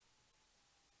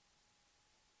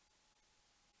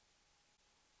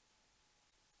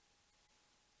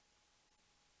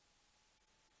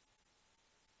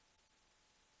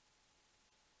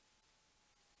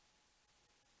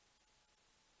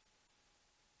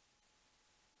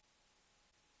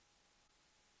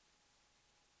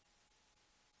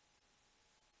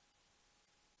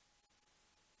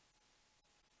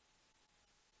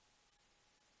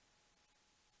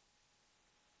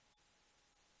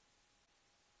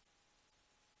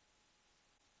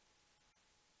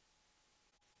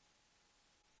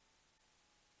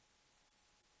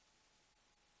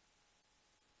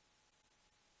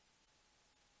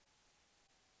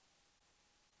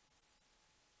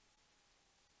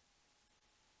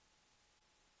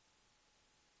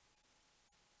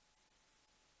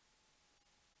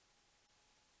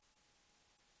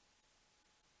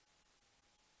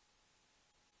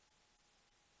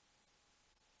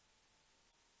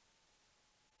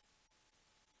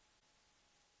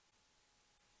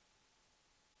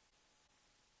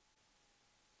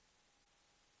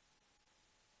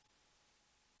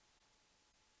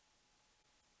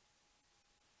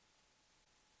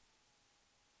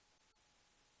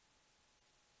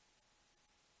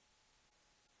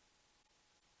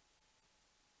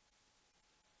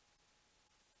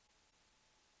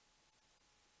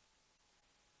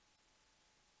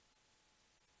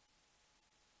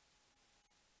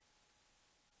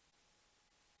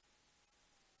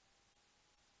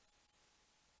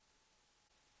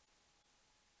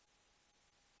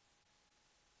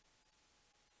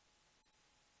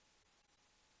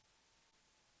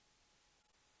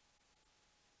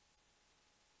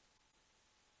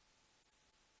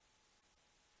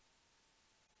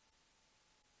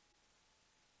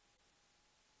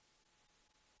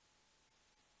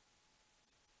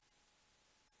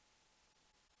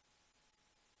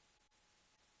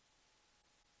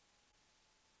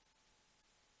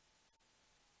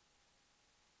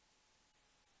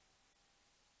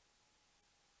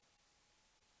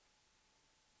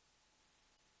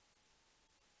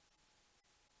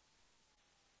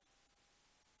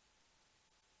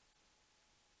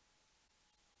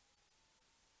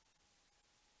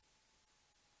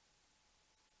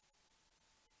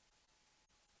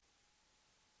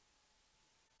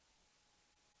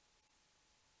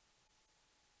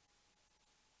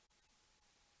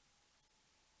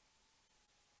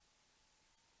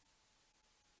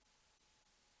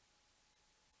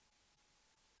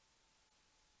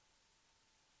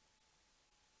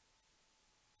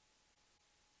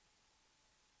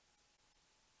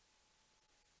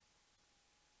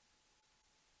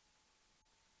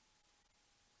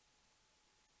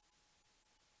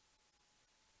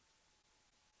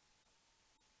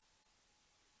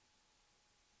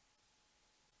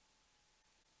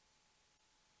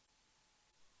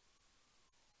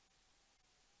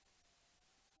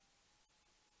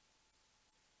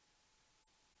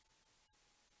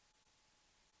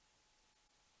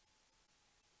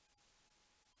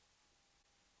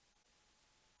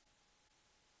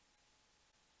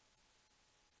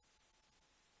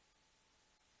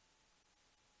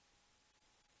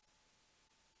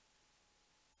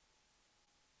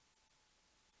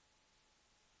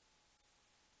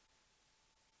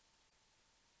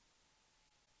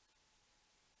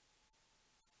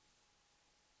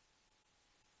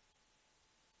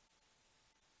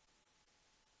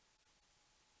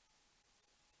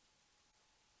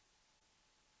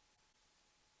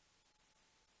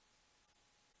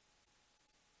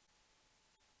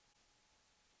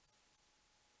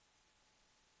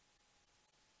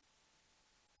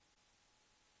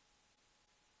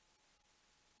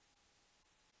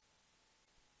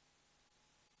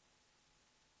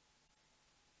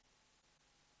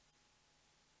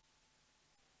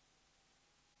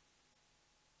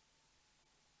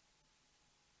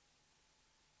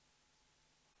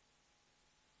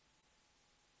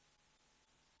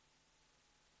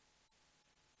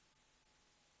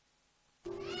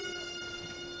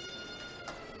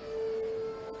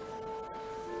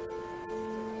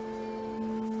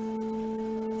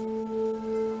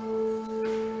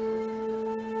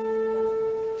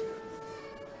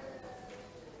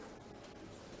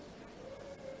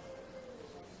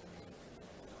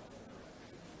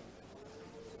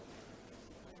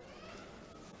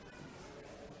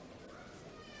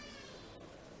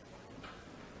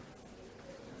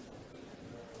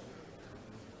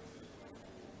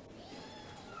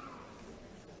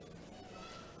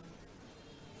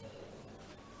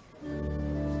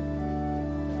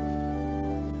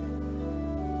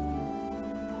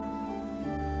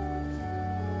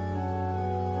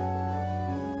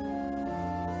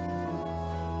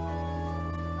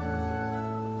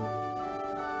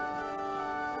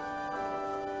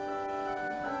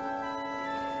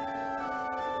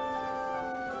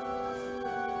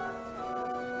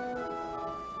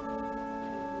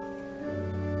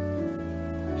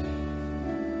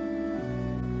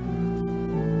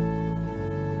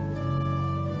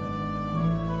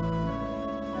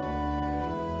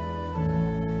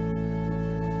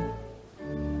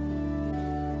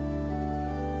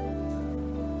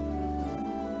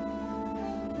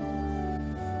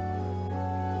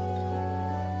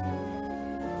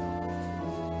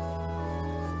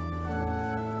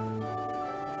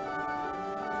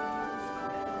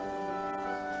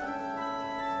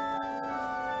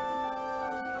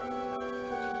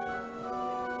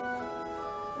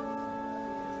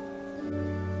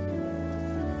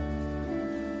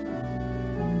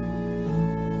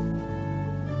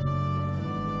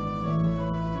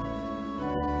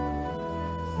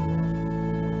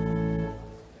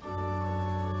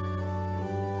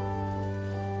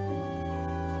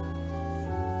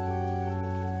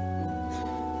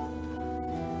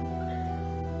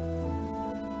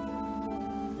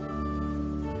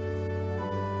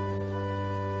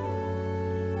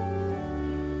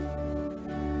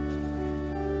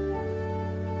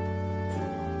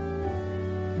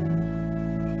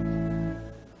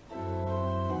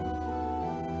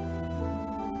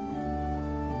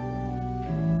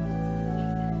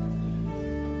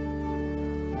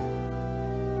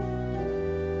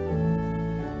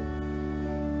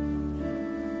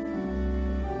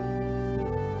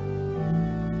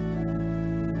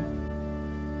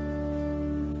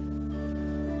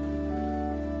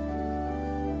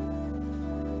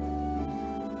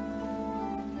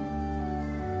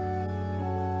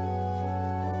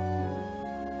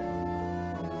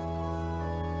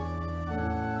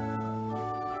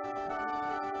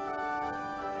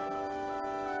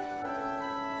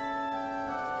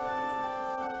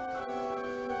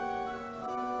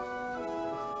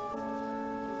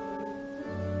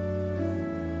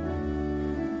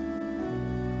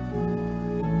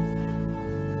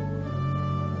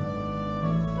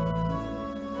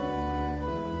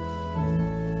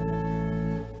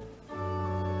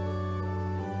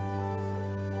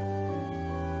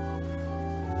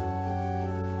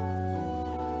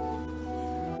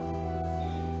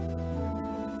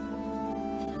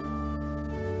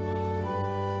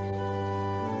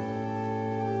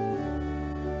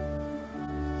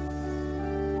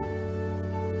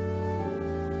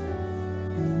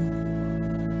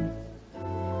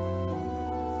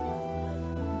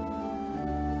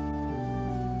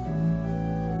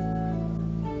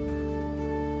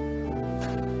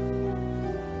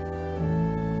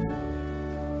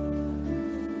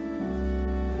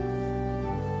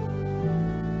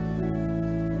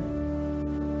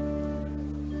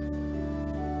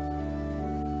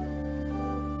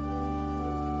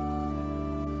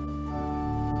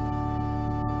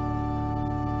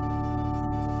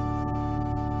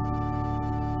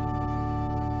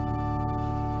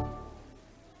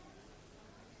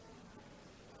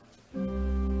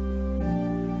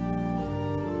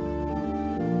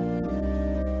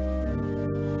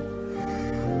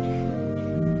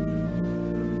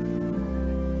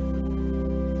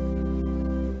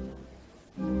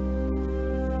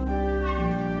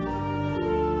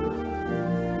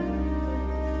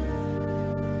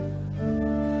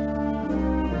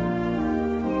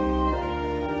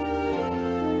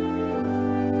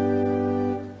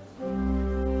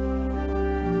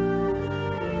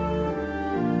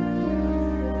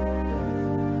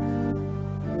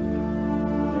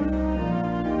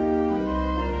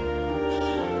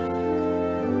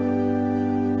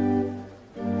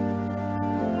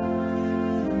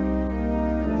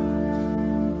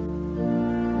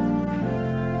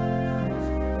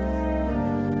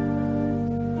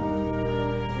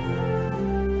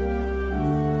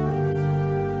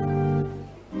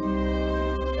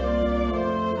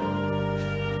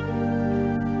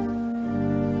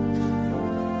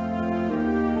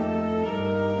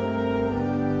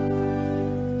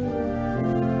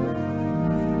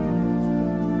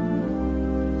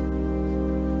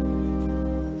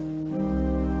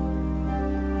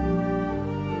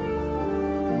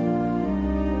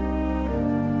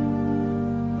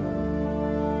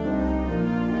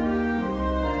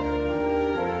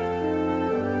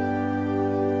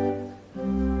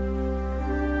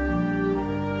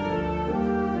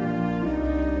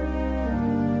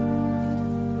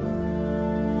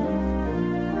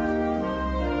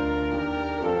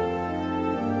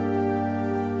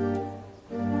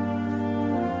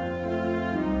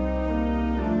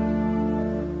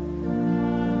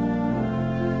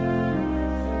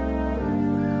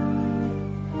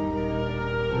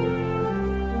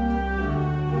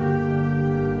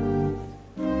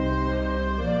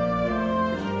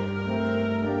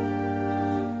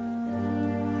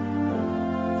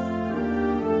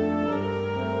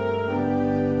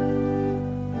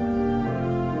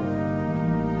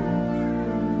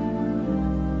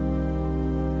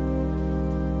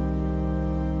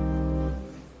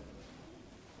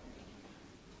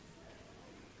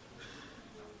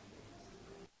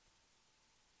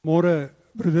Môre,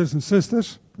 broeders en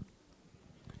susters.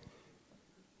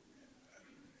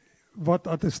 Wat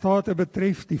attestate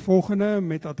betref, die volgende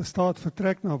met attestaat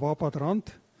vertrek na Wapadrand.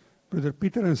 Broeder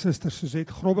Pieter en suster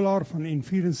Suzette Grobbelaar van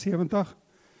N74.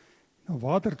 Na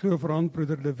Waterkloofrand,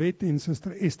 broeder De Wet en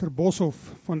suster Esther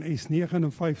Boshoff van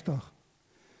S59.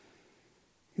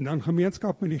 En dan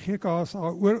gemeenskap met die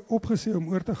GKSA opgesê om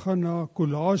oor te gaan na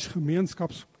Collage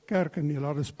Gemeenskapskerk in die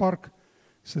Ladispark.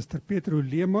 Suster Petro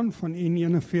Leeman van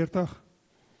N41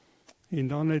 en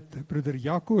dan het broeder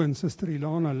Jaco en suster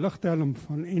Ilana Ligtelm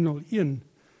van N01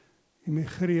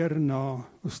 emigreer na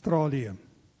Australië.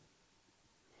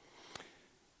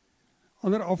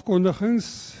 Ander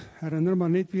afkondigings, herinner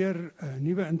maar net weer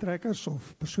nuwe intrekkers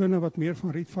of persone wat meer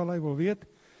van Rietvallei wil weet,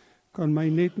 kan my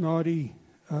net na die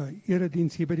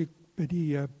erediens hier by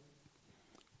die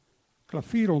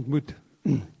klavier ontmoet.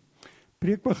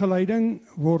 Preekbegeleiding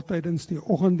word tydens die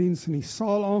oggenddiens in die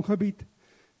saal aangebied.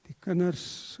 Die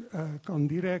kinders kan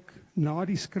direk na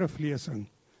die skriflesing,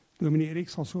 Dominee Erik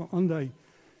sal so aandui,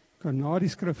 kan na die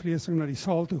skriflesing na die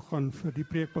saal toe gaan vir die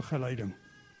preekbegeleiding.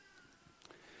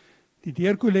 Die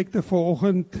deurkollekte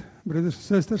vanoggend, broeders en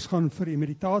susters, gaan vir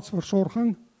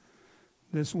emeritaatsversorging.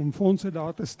 Dis om fondse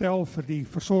daar te stel vir die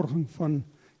versorging van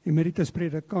emeritus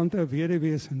predikante,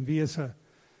 weduwees en wese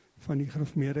van die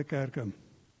Gereformeerde Kerke.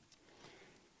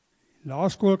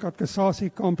 Laerskool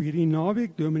Katekisasiekamp hierdie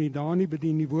naweek, Dominee Dani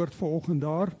bedien die woord vanoggend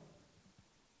daar.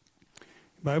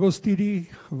 Bybelstudie,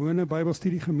 gewone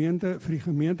Bybelstudie gemeente vir die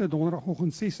gemeente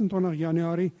donderdagoggend 26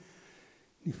 Januarie,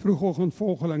 die vroegoggend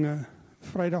volgelinge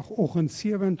Vrydagoggend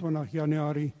 27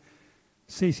 Januarie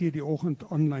 6:00 die oggend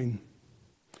aanlyn.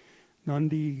 Dan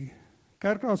die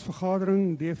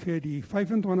kerkraadsvergadering DV die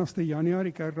 25ste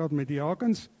Januarie kerkraad met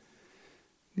diakens.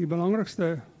 Die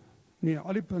belangrikste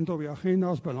al die punte op die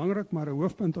agenda is belangrik, maar 'n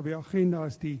hoofpunt op die agenda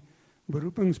is die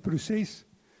beroepingsproses.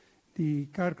 Die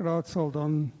kerkraad sal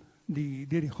dan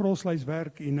deur die groslys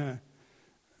werk en 'n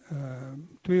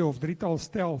 2 of 3-tal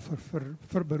stel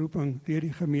vir beroeping deur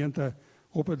die gemeente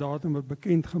op 'n datum wat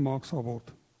bekend gemaak sal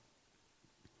word.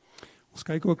 Ons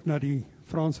kyk ook na die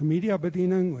Franse media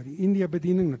bediening, oor die India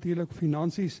bediening, natuurlik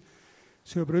finansies.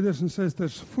 So broeders en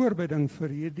susters, voorbereiding vir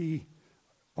hierdie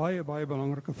baie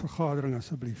belangrike vergadering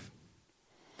asseblief.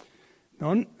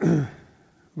 Dan,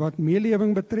 wat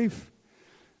meelewing betref,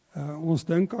 ons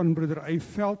dink aan broeder Eif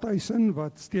Veldhuisen,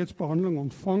 wat steeds behandeling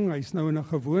ontvang. Hy is nou in 'n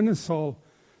gewone saal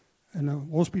in 'n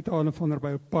hospitaal in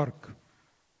Vanderbijl Park.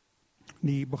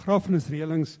 Die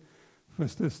begrafenisreëlings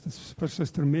vir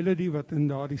Suster Melody, wat in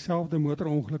daardie selfde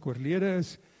motorongeluk oorlede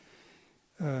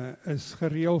is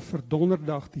gereël vir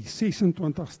donderdag die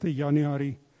 26ste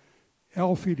Januarie,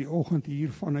 11:00 die oggend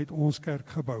hier vanuit ons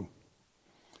kerkgebou.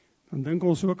 Dan dink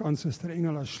ons ook aan Suster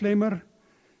Engela Schlemmer,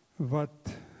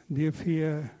 wat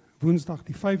DV woensdag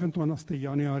die 25ste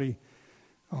Januarie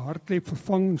 'n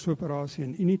hartklepvervangingsoperasie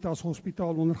in Unitas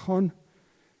Hospitaal ondergaan.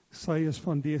 Sy is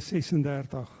van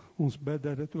D36. Ons bid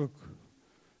dat dit ook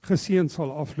geseënd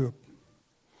sal afloop.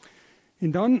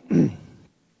 En dan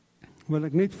wil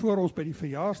ek net voor ons by die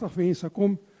verjaarsdagwense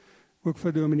kom, ook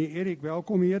vir Dominee Erik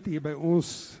welkom heet hier by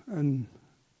ons in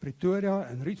Pretoria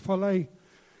in Rietvallei.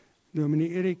 Dominee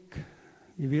Erik,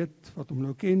 jy weet wat hom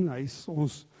nou ken, hy is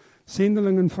ons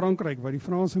sendeling in Frankryk wat die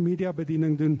Franse media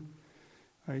bediening doen.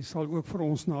 Hy sal ook vir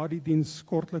ons na die diens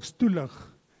kortliks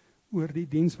toelig oor die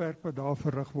dienswerk wat daar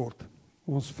verrig word.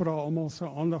 Ons vra almal se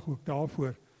aandag ook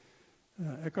daarvoor.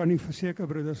 Ek kan nie verseker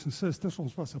broeders en susters,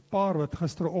 ons was 'n paar wat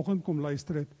gisteroggend kom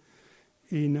luister het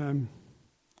en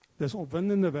dis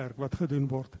opwindende werk wat gedoen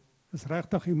word. Dis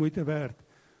regtig die moeite werd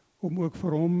om ook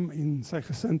vir hom en sy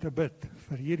gesin te bid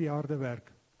vir hierdie harde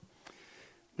werk.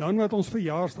 Dan wat ons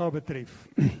verjaarsdag betref.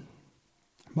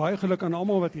 Baie geluk aan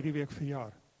almal wat hierdie week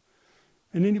verjaar.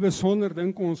 En in die besonder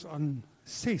dink ons aan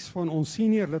 6 van ons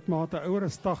senior lidmate ouer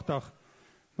as 80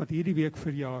 wat hierdie week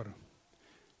verjaar.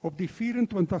 Op die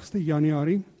 24ste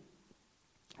Januarie,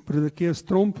 broeder Kees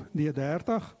Tromp, die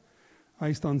 30, hy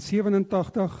is dan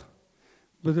 87,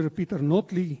 broeder Pieter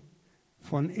Notley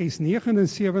van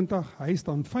S79, hy is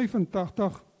dan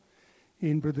 85,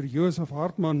 en broeder Josef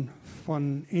Hartman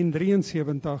van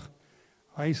N73,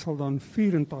 hy sal dan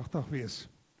 84 wees.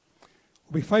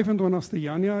 Op die 25ste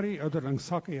Januarie, ouderling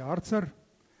Sakke Hartser,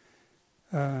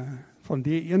 van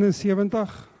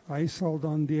D71, hy sal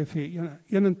dan DV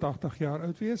 81 jaar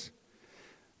oud wees.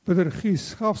 Broeder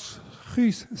Guus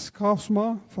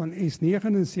Skafsma van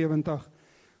S79,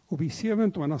 op die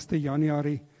 27ste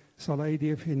Januarie sal hy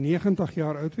DV 90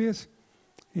 jaar oud wees.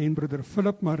 En broeder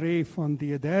Philip Maree van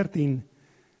D13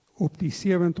 op die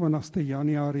 27ste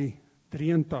Januarie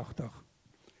 83.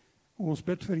 Ons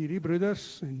bid vir hierdie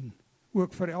broeders en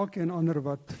ook vir elkeen ander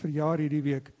wat verjaar hierdie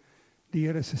week, die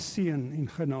Here se seën en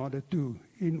genade toe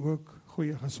en ook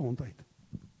goeie gesondheid.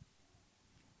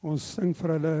 Ons sing vir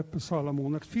hulle Psalm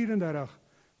 134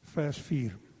 vers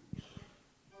 4.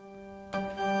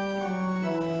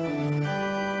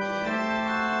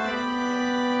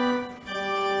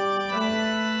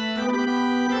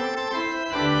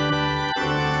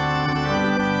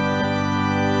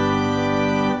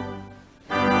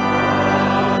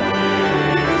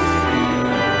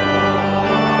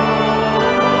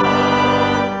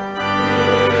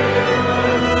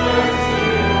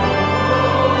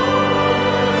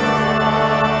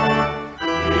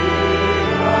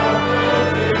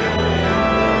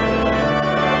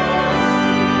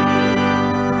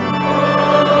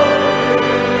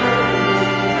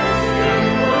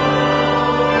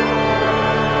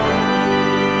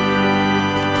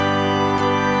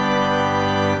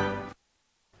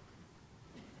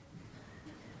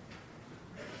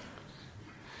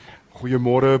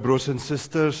 Goeiemôre broers en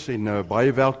susters en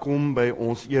baie welkom by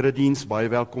ons erediens, baie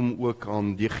welkom ook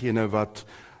aan diegene wat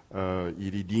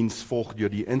hierdie diens volg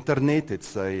deur die internet, dit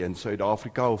sy in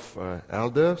Suid-Afrika of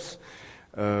elders.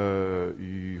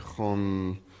 U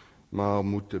gaan maar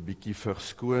moet 'n bietjie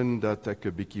verskoon dat ek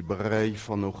 'n bietjie brei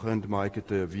vanoggend, maar ek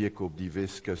het 'n week op die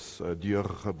Weskus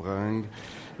deurgebring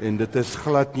en dit is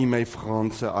glad nie my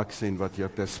Franse aksent wat hier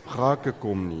ter sprake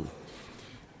kom nie.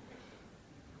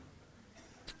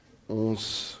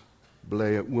 Ons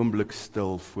bly 'n oomblik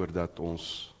stil voordat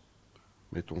ons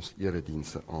met ons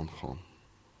eredienste aangaan.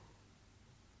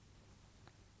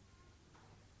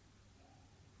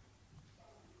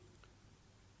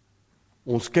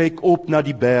 Ons kyk op na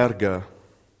die berge.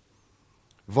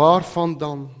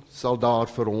 Waarvandaan sal daar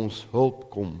vir ons hulp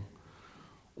kom?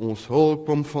 Ons hulp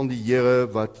kom van die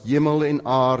Here wat hemel en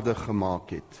aarde gemaak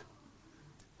het.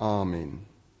 Amen.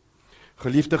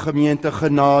 Geliefde gemeente,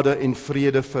 genade en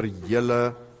vrede vir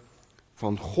julle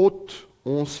van God,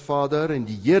 ons Vader en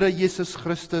die Here Jesus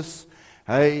Christus,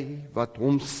 hy wat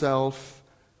homself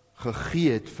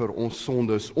gegee het vir ons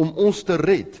sondes, om ons te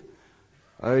red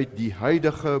uit die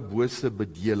huidige bose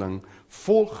bedeling,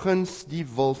 volgens die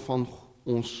wil van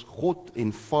ons God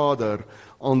en Vader,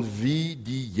 aan wie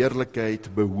die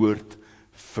heerlikheid behoort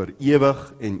vir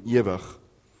ewig en ewig.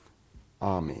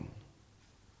 Amen.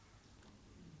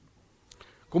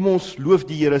 Kom ons loof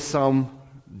die Here saam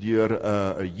deur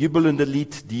 'n jubelende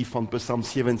lied, die van Psalm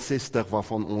 67,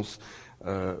 waarvan ons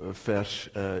vers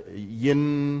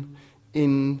 1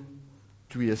 en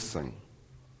 2 sing.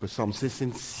 Psalm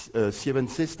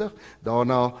 67,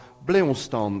 daarna bly ons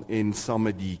staan en saam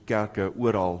met die kerke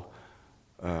oral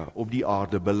op die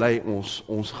aarde bely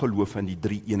ons geloof in die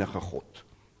drie enige God.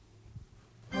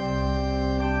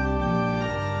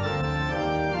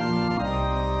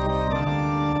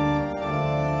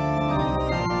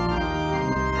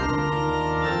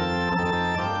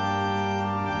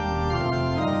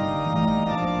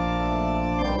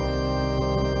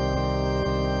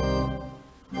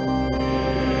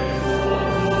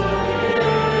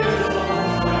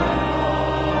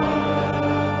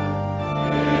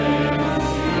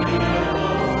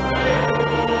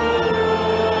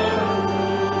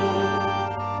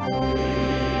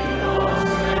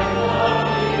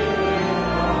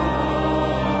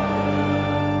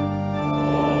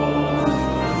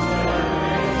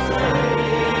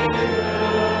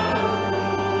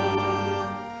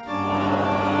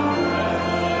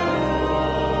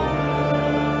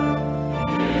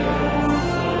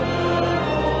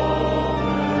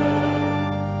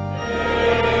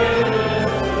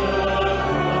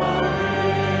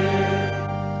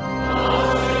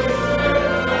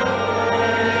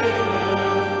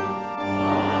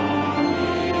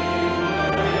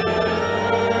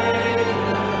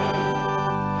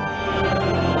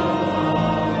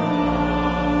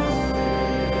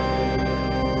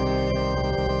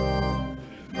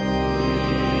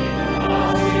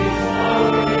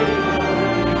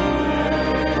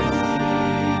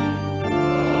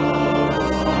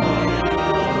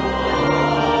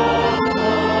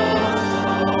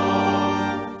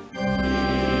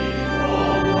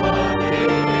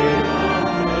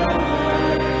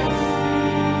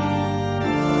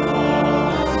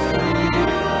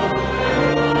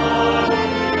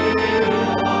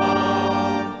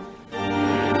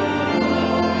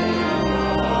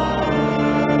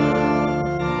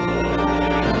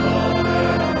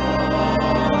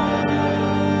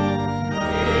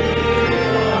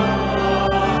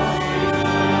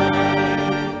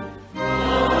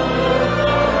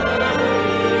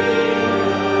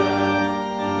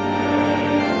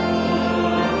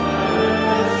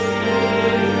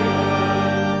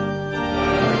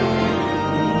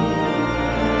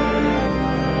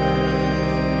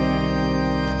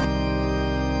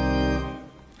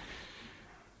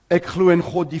 Ek glo in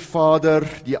God die Vader,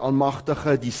 die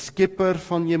Almagtige, die Skepper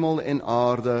van hemel en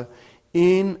aarde,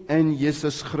 en in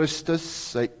Jesus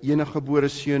Christus, sy enige gebore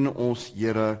Seun, ons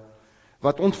Here,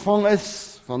 wat ontvang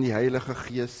is van die Heilige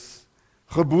Gees,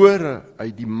 gebore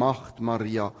uit die Magd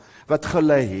Maria, wat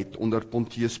gelei het onder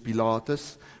Pontius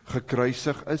Pilatus,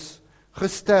 gekruisig is,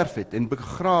 gesterf het en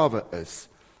begrawe is,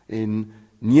 en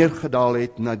neergedaal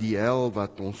het na die hel,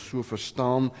 wat ons so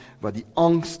verstaan, wat die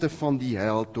angste van die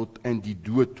hel tot in die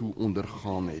dood toe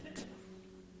ondergaan het.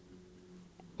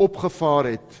 Opgevaar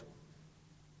het,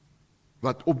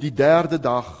 wat op die 3de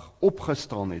dag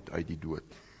opgestaan het uit die dood.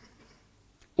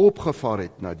 Opgevaar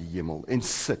het na die hemel en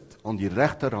sit aan die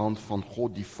regterhand van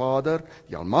God die Vader,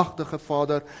 die Almagtige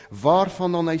Vader,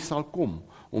 waarvan dan hy sal kom,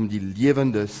 om die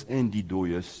lewendes en die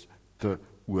dooies te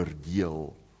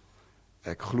oordeel.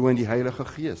 Ek glo in die Heilige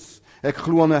Gees. Ek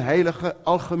glo in 'n heilige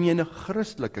algemene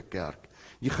Christelike kerk,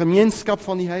 die gemeenskap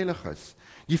van die heiliges,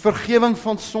 die vergifnis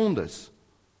van sondes,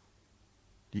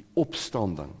 die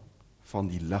opstanding van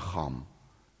die liggaam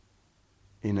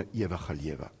en 'n ewige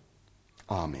lewe.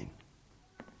 Amen.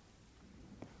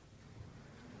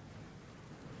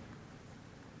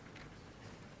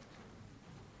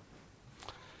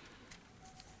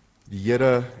 Die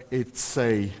Here het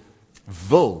sy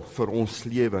wil vir ons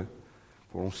lewe,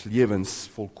 vir ons lewens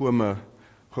volkome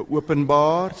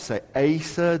geopenbaar, sy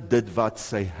eise, dit wat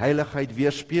sy heiligheid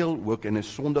weerspieël, ook in 'n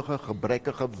sondige,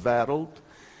 gebrekkige wêreld.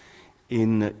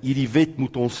 En hierdie wet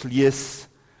moet ons lees,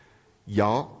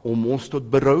 ja, om ons tot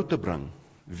berou te bring.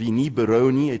 Wie nie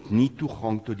berou nie, het nie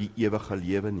toegang tot die ewige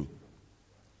lewe nie.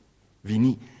 Wie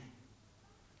nie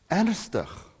ernstig,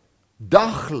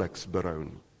 dagliks berou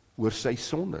nie oor sy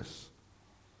sondes,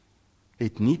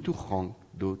 het nie toegang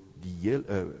tot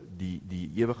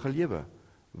die ewige lewe,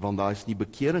 want daar is nie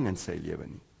bekering in sy lewe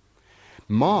nie.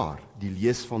 Maar die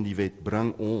lees van die wet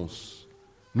bring ons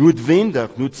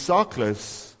noodwendig, noodsaaklik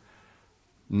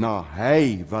na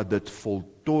hy wat dit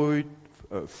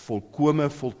volkome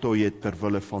voltooi het ter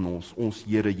wille van ons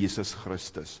Here Jesus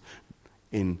Christus.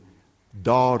 En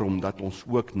daarom dat ons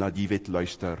ook na die wet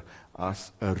luister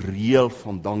as 'n reël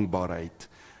van dankbaarheid,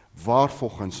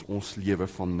 waarvolgens ons lewe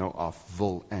van nou af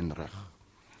wil en rig.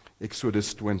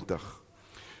 Exodus 20.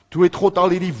 Toe het God al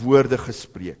hierdie woorde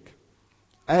gespreek.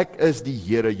 Ek is die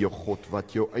Here jou God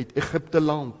wat jou uit Egipte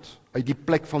land, uit die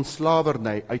plek van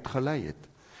slawerny uitgelei het.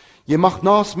 Jy mag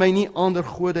naas my nie ander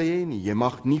gode hê nie. Jy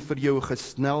mag nie vir jou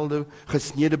 'n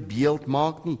gesnede beeld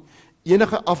maak nie.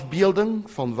 Enige afbeelding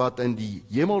van wat in die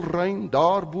hemelruim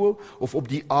daarbo of op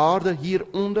die aarde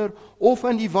hieronder of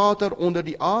in die water onder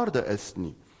die aarde is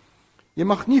nie. Jy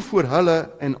mag nie voor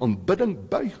hulle in aanbidding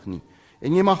buig nie,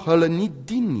 en jy mag hulle nie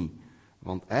dien nie,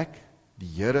 want ek, die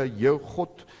Here jou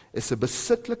God, is 'n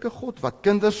besitlike God wat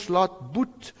kinders laat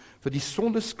boet vir die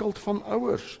sondeskuld van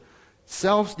ouers,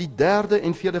 selfs die 3de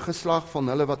en 4de geslag van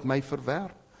hulle wat my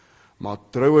verwerp, maar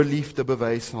troue liefde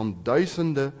bewys aan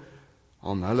duisende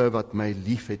aan hulle wat my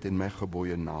liefhet en my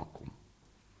gebooie nakom.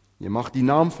 Jy mag die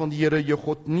naam van die Here jou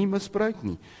God nie misbruik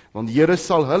nie, want die Here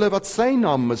sal hulle wat sy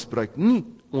naam misbruik nie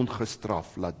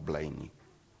ongestraf laat bly nie.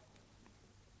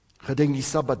 Gedenk die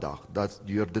Sabbatdag, dat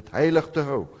deur dit heilig te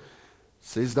hou.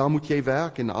 6 dae moet jy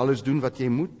werk en alles doen wat jy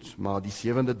moet, maar die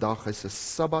 7de dag is 'n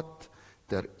Sabbat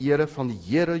ter ere van die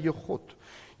Here jou God.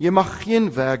 Jy mag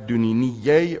geen werk doen nie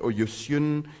jy of jou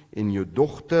seun en jou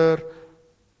dogter,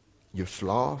 jou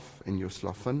slaaf en jou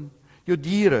slavin, jou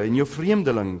diere en jou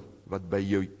vreemdeling wat by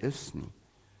jou is nie.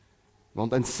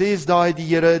 Want in 6 dae het die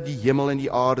Here die hemel en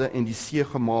die aarde en die see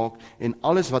gemaak en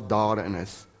alles wat daarin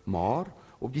is, maar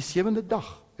op die 7de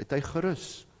dag het hy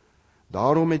gerus.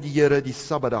 Daarom het die Here die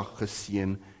Sabbatdag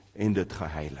geseën en dit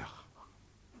geheilig.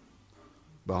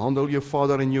 Behandel jou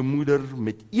vader en jou moeder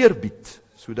met eerbied,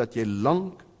 sodat jy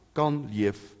lank kan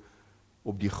leef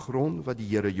op die grond wat die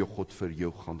Here jou God vir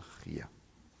jou gaan gee.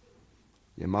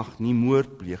 Jy mag nie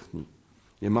moord pleeg nie.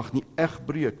 Jy mag nie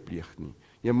egbreuk pleeg nie.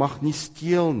 Jy mag nie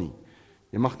steel nie.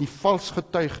 Jy mag nie vals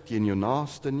getuig teen jou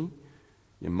naaste nie.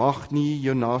 Jy mag nie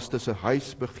jou naaste se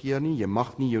huis begeer nie. Jy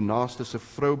mag nie jou naaste se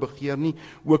vrou begeer nie,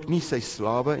 ook nie sy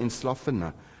slawe en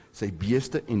slavinne, sy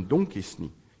beeste en donkies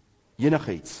nie.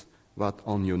 Enigiets wat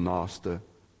aan jou naaste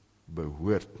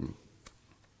behoort nie.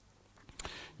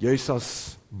 Juis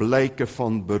as blyke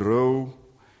van berou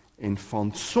en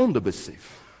van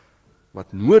sondebesef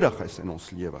wat nodig is in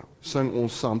ons lewe, sing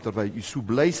ons saam terwyl u so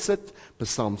bly sit,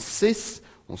 Psalm 6,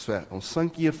 ons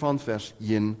sing hiervan vers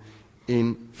 1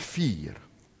 en 4.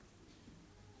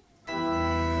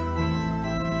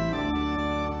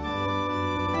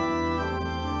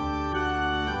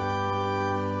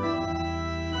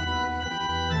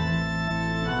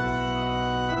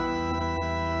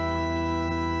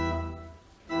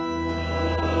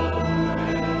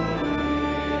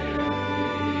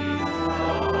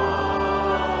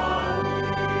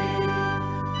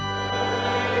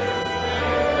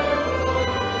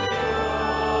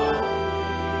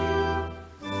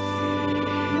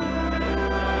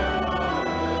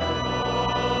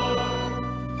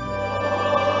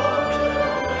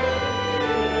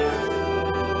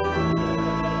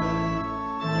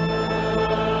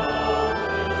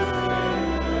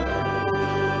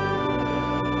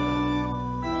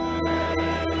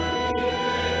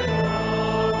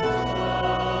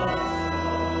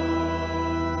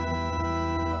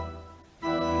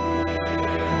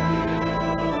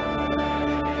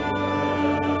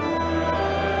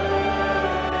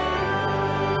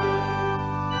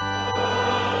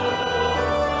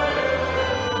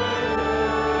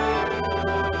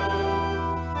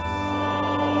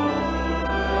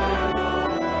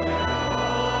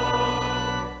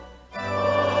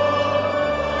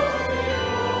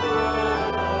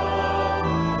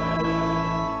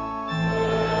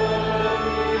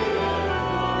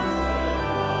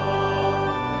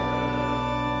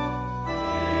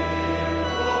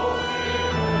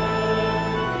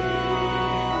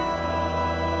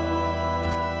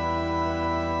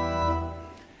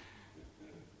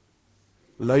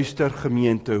 luister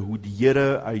gemeente, hoe die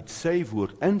Here uit sy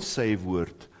woord, in sy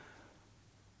woord,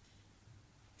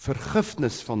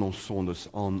 vergifnis van ons sondes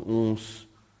aan ons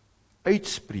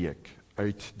uitspreek,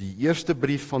 uit die eerste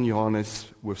brief van Johannes,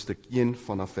 hoofstuk 1,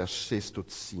 vanaf vers 6 tot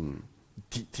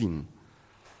 10.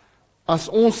 As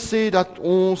ons sê dat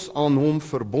ons aan hom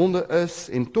verbonde is,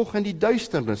 en tog in die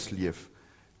duisternis leef,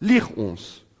 lieg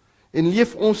ons, en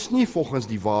leef ons nie volgens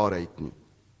die waarheid nie.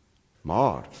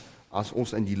 Maar, as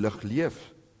ons in die lig leef,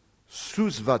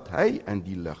 soos wat hy in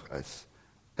die lig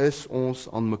is ons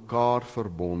aan mekaar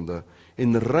verbonde,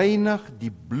 en reinig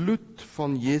die bloed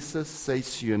van Jesus sy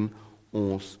seun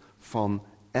ons van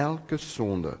elke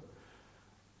sonde.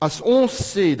 As ons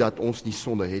sê dat ons nie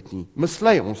sonde het nie,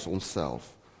 mislei ons onsself,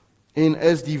 en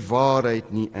is die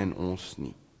waarheid nie in ons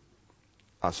nie.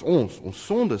 As ons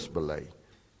sondes bely,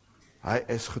 hy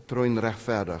is getrou en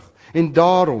regverdig, en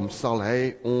daarom sal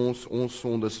hy ons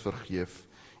sondes vergeef,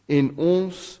 en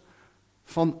ons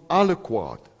van alle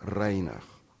kwaad reinig.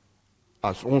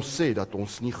 As ons sê dat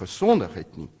ons nie gesondig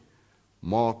het nie,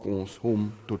 maak ons hom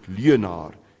tot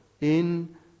leuenaar, en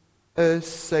is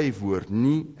sy woord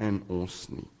nie in ons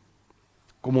nie.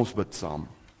 Kom ons bid saam.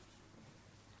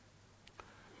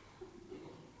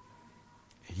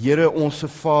 Here onse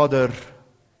Vader,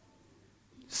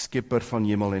 Skepper van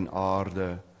hemel en aarde,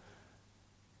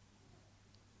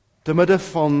 te midde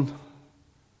van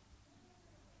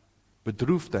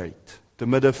bedroefdheid, te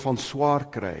midde van swaar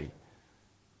kry,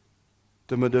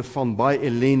 te midde van baie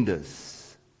ellendes,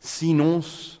 sien ons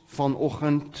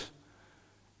vanoggend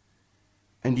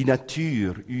in die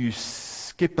natuur, u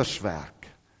skepperswerk,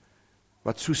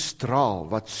 wat so straal,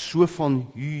 wat so van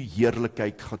u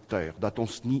heerlikheid getuig, dat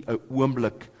ons nie 'n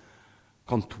oomblik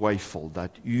kan twyfel,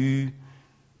 dat u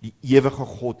die ewige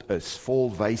God is, vol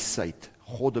wysheid,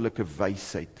 goddelike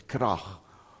wysheid, krag,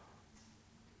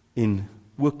 en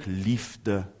ook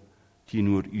liefde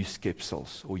teenoor u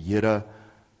skepsels. O Here,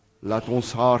 laat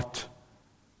ons hart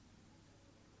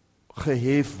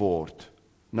gehef word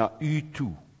na u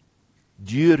toe,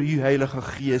 deur u Heilige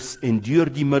Gees en deur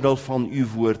die middel van u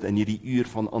woord in hierdie uur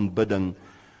van aanbidding,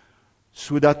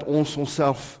 sodat ons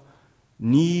onsself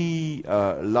nie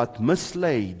laat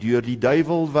mislei deur die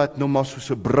duiwel wat nou maar soos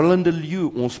 'n brullende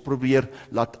leeu ons probeer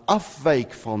laat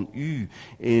afwyk van u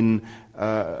en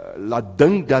laat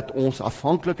dink dat ons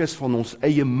afhanklik is van ons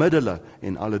eie middele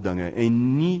en alle dinge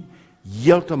en nie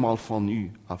heeltemal van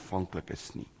u afhanklik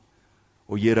is nie.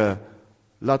 O Here,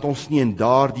 laat ons nie in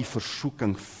daardie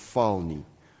versoeking val nie,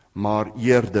 maar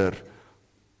eerder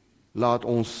laat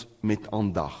ons met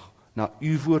aandag na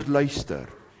u woord luister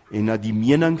en na die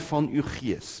mening van u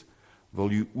Gees,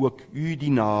 wil u ook u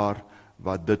dienaar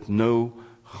wat dit nou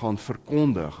gaan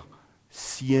verkondig,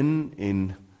 seën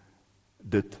en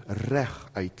dit reg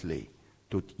uitlê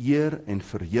tot eer en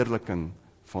verheerliking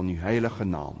van u heilige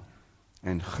naam.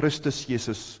 En Christus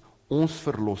Jesus, ons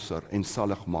verlosser en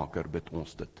saligmaker, bid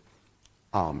ons dit.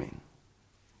 Amen.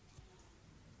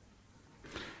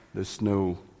 Dis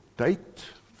nou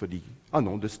tyd vir die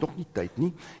dis nog nie tyd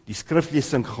nie. Die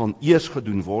skriflesing gaan eers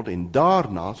gedoen word en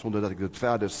daarna, sonder dat ek dit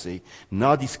verder sê,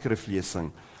 na die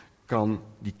skriflesing kan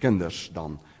die kinders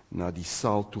dan na die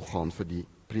saal toe gaan vir die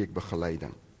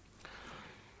preekbegeleiding.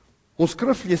 Ons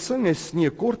skriflesing is nie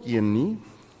 'n kort een nie,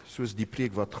 soos die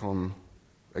preek wat gaan,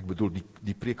 ek bedoel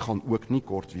die preek gaan ook nie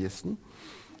kort wees nie.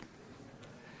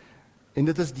 En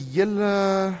dit is die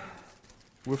hele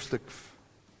hoofstuk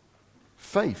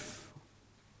 5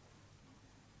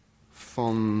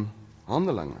 van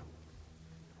Handelinge.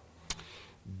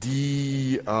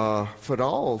 Die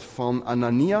verhaal van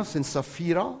Ananias en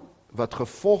Safira, wat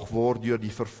gevolg word deur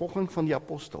die vervolging van die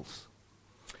apostels.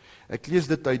 Ek lees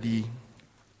dit uit die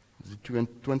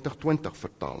 2020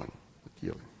 vertaling,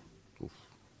 of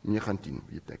 19,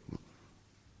 weet ek nie.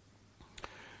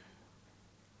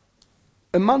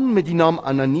 'n man met die naam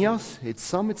Ananias het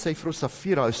saam met sy vrou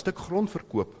Safira 'n stuk grond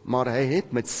verkoop, maar hy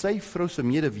het met sy vrou se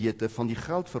medewete van die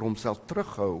geld vir homself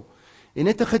teruggehou en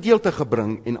het 'n gedeelte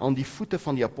gebring en aan die voete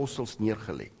van die apostels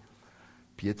neergelê.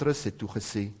 Petrus het toe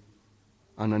gesê: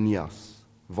 Ananias,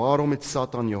 waarom het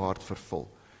Satan jou hart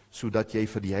vervul, sodat jy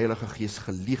vir die Heilige Gees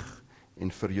gelieg en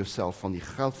vir jouself van die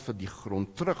geld vir die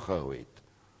grond teruggehou het?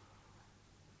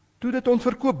 Toe dit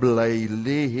onverkoop bly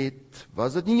lê het,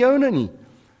 was dit nie joune nie.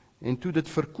 En toe dit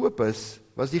verkoop is,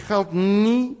 was die geld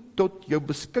nie tot jou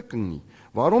beskikking nie.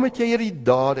 Waarom het jy hierdie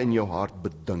daad in jou hart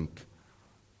bedink?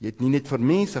 Jy het nie net vir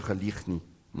mense gelieg nie,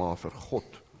 maar vir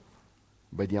God.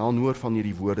 By die aanhoor van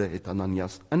hierdie woorde het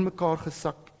Ananias in mekaar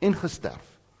gesak en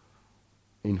gesterf.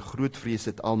 En groot vrees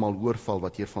het almal oorval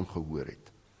wat hiervan gehoor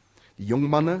het. Die jong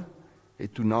manne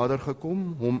het toe nader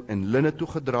gekom, hom in linne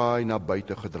toegedraai na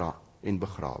buite gedra en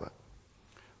begrawe.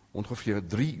 Ongeveer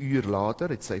 3 uur later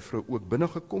het sy vrou ook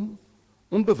binnengekom,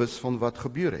 onbewus van wat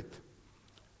gebeur het.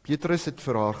 Petrus het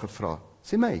vir haar gevra,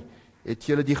 sê my, het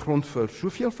julle die grond vir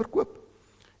soveel verkoop?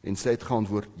 En sy het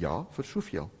geantwoord, ja, vir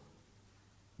soveel.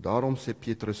 Daarom sê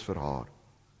Petrus vir haar,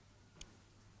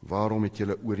 waarom het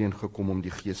julle oorheen gekom om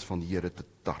die gees van die Here te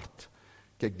tart?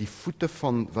 Kyk, die voete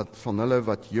van hulle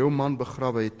wat jou man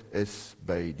begrawe het, is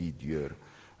by die deur.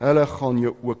 Hulle gaan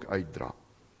jou ook uitdra.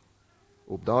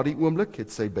 Op daardie oomblik het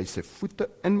sy by sy voete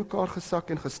in mekaar gesak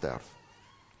en gesterf.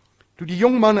 Toe die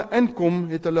jong manne inkom,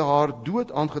 het hulle haar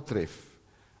dood aangetref,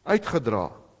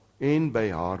 uitgedra en by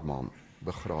haar man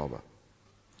begrawe.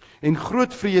 En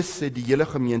groot vrees het die hele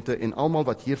gemeente en almal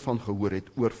wat hiervan gehoor het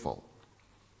oorval.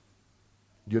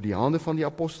 Deur die hande van die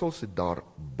apostels het daar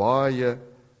baie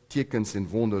tekens en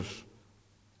wonders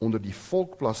onder die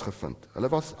volk plaasgevind. Hulle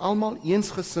was almal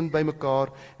eensgesind by mekaar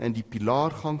in die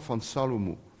pilaargang van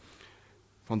Salomo.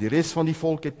 Van die res van die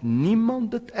volk het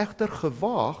niemand dit egter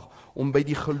gewaag om by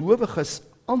die gelowiges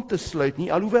aan te sluit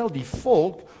nie, alhoewel die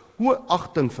volk hoë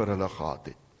agting vir hulle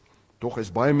gehad het. Tog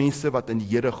is baie mense wat in die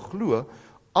Here glo,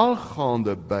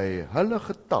 algaande by hulle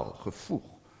getal gevoeg,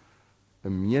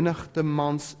 'n menigte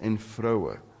mans en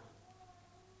vroue.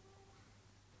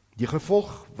 Die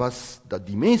gevolg was dat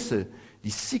die mense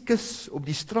die siekes op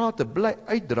die strate bly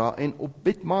uitdra en op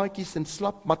bedmaatjies en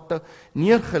slapmatte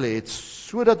neergelê het,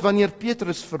 sodat wanneer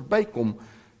Petrus verbykom,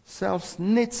 selfs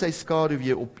net sy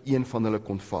skaduwee op een van hulle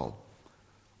kon val.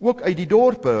 Ook uit die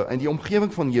dorpe in die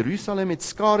omgewing van Jerusalem het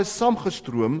skare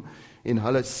saamgestroom en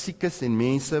hulle siekes en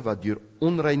mense wat deur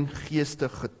onrein geeste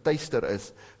getuister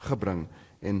is, gebring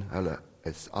en hulle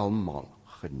is almal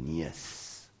genees.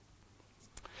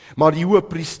 Maar die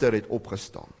hoëpriester het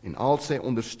opgestaan en al sy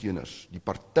ondersteuners, die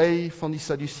party van die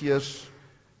Sadduseërs,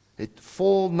 het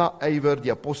vol naïwer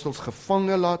die apostels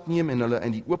gevange laat neem en hulle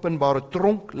in die openbare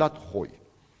tronk laat gooi.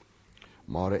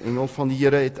 Maar 'n engel van die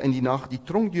Here het in die nag die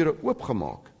tronkdeure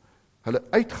oopgemaak, hulle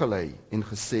uitgelei en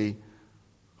gesê,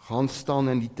 gaan staan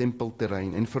in die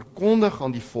tempelterrein en verkondig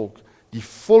aan die volk die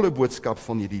volle boodskap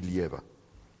van hierdie lewe.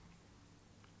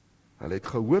 Hulle het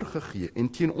gehoor gegee en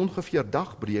teen ongeveer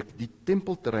dagbreek die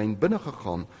tempelterrein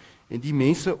binnegegaan en die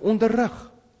mense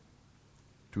onderrig.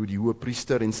 Toe die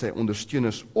hoëpriester en sy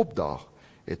ondersteuners opdaag,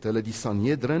 het hulle die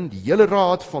Sanhedrin, die hele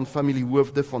raad van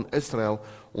familiehoofde van Israel,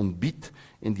 ontbied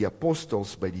en die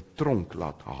apostels by die tronk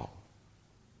laat haal.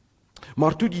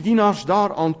 Maar toe die dienaars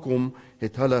daar aankom,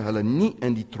 het hulle nie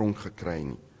in die tronk gekry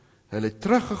nie. Hulle het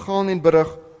teruggegaan en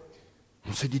berig,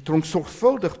 ons het die tronk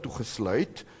sorgvuldig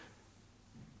toegesluit,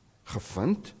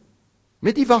 gevind,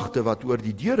 met die wagte wat oor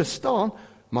die deure staan,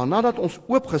 maar nadat ons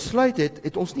oopgesluit het,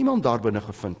 het ons niemand daar binne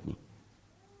gevind nie.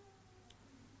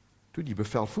 Toe die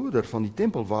bevelvoerder van die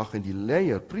tempelwag en die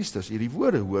leier, priesters, hierdie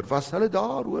woorde hoor, was hulle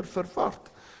daaroor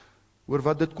verward, oor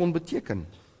wat dit kon beteken.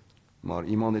 Maar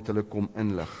iemand het hulle kom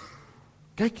inlig.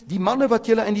 Kyk, die manne wat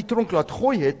julle in die tronk laat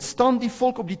gooi het, staan die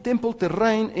volk op die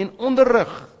tempelterrein en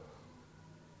onderrig.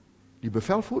 Die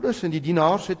bevelvoerders en die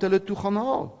dienaars het hulle toe gaan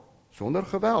haal, sonder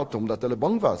geweld, omdat hulle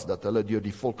bang was dat hulle deur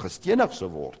die volk gestenig sou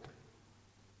word.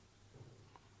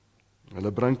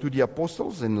 Hulle bring toe die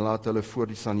apostels en laat hulle voor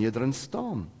die Sanhedrin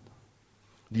staan.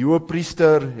 Die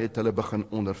hoëpriester het hulle begin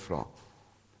ondervra.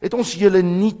 Het ons julle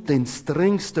nie ten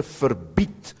strengste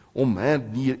verbied om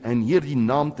in hierdie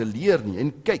naam te leer nie?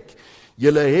 En kyk,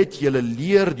 julle het julle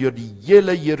leer deur die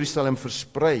hele Jerusalem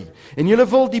versprei, en julle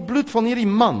wil die bloed van hierdie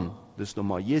man, dis nou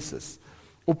maar Jesus,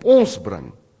 op ons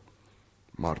bring.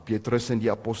 Maar Petrus en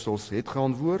die apostels het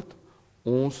geantwoord,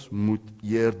 ons moet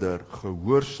eerder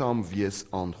gehoorsaam wees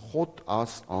aan God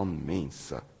as aan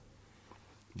mense.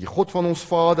 Die God van ons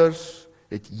vaders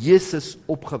het Jesus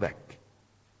opgewek,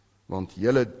 want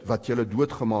wat julle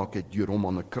doodgemaak het deur hom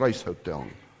aan 'n kruishout te hang.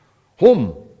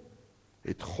 Hom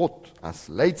het God as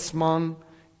leidsman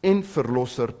en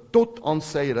verlosser tot aan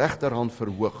sy regterhand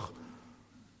verhoog,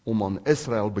 om aan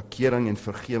Israel bekering en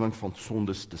vergewing van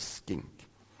sondes te skenk.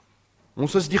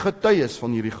 Ons is die getuies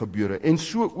van hierdie gebeure, en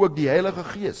so ook die Heilige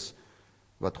Gees,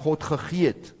 wat God gegee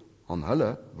het aan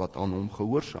hulle wat aan hom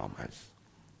gehoorsaam is.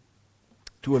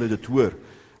 Toe hulle dit hoor,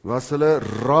 was hulle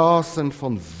rasend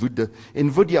van woede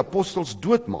en wou die apostels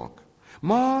doodmaak.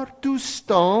 Maar toe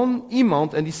staan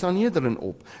iemand in die Sanhedrin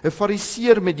op, 'n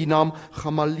fariseer met die naam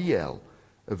Gamaliel,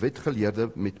 'n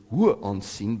wetgeleerde met hoë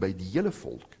aansien by die hele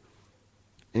volk,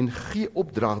 en gee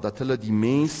opdrag dat hulle die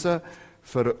mense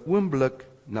vir 'n oomblik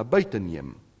na buite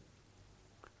neem.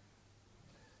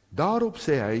 Daarop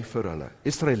sê hy vir hulle,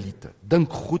 Israeliete, dink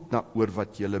goed na oor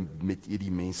wat julle met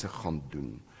hierdie mense gaan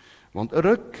doen. Want 'n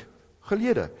ruk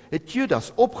gelede het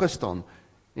Judas opgestaan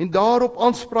en daarop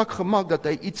aanspraak gemaak dat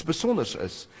hy iets besonders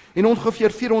is. En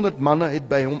ongeveer 400 manne het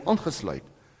by hom aangesluit.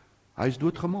 Hy is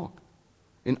doodgemaak.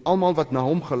 En almal wat na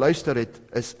hom geluister het,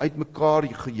 is uitmekaar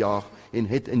gejaag en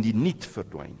het in die niet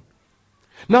verdwyn.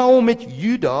 Nou met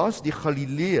Judas, die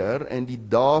Galileër en die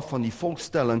dae van die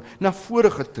volkstelling na vore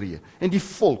getree en die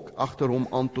volk agter hom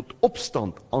aan tot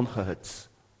opstand aangehits.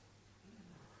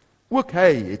 Ook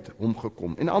hy het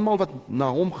omgekom en almal wat na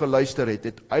hom geluister het,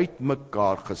 het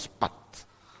uitmekaar gespat.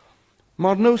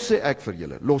 Maar nou sê ek vir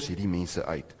julle, los hierdie mense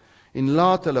uit en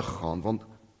laat hulle gaan, want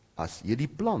as hierdie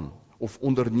plan of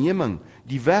onderneming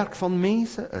die werk van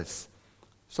mense is,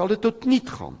 sal dit tot niet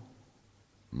gaan.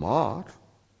 Maar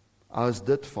as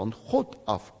dit van God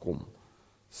afkom,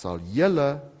 sal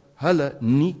julle hulle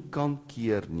nie kan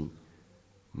keer nie.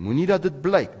 Moenie dat dit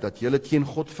blyk dat julle teen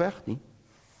God veg nie.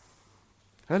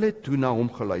 Hulle het toe na hom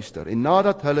geluister en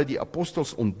nadat hulle die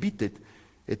apostels ontbied het,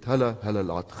 het hulle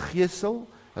laat gesel,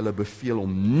 hulle beveel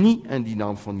om nie in die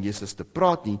naam van Jesus te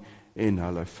praat nie en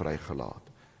hulle vrygelaat.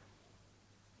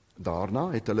 Daarna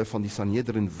het hulle van die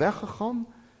Sanhedrin weggegaan,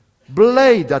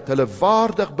 bly dat hulle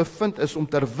waardig bevind is om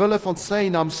ter wille van sy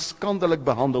naam skandelik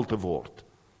behandel te word.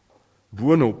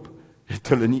 Boonop het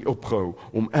hulle nie opgehou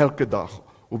om elke dag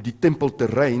op die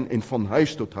tempelterrein en van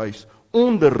huis tot huis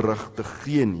onderrig te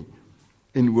gee nie,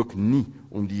 en ook nie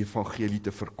om die evangelie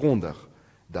te verkondig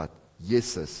dat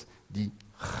Jesus die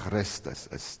Christus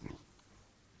is nie.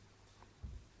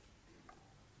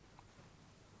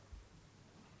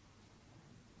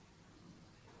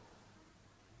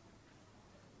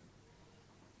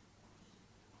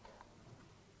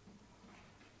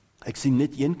 Ek sien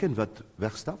net een kind wat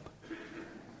wegstap.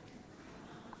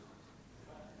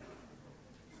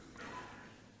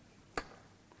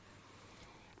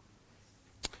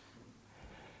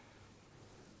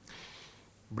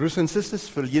 Broers en susters,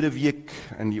 verlede week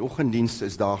in die oggenddiens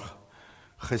is daar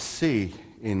gesê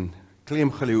en klem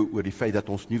gelê oor die feit dat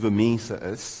ons nuwe mense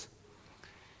is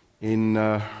en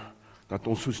dat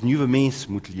ons soos nuwe mens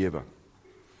moet lewe.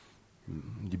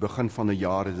 Die begin van 'n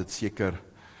jaar is dit seker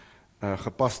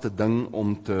gepaste ding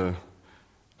om te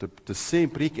sê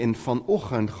preek, en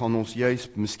vanoggend gaan ons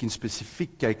juist miskien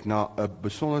spesifiek kyk na 'n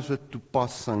besondere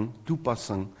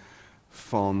toepassing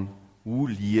van hoe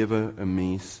lewe 'n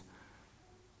mens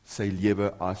sy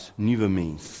lewe as nuwe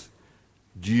mens,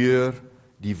 deur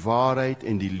die waarheid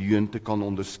en die leuen te kan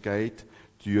onderskei,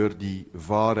 deur die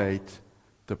waarheid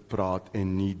te praat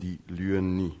en nie die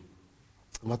leuen nie.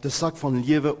 Wat 'n saak van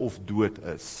lewe of dood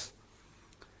is.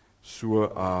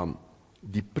 So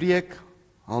die preek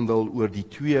handel oor die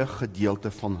twee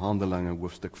gedeelte van Handelinge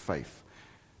hoofstuk 5.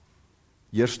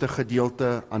 Eerste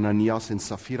gedeelte Ananias en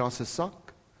Safira se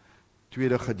sak,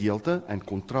 tweede gedeelte in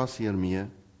kontras hiermee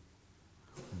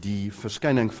die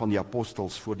verskyning van die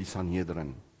apostels voor die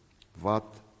Sanhedrin.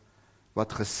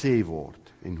 Wat gesê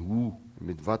word en hoe,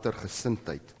 met watter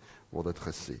gesindheid word dit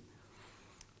gesê.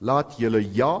 Laat julle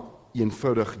ja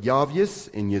eenvoudig ja wees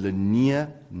en julle nee,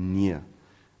 nee.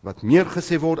 Wat meer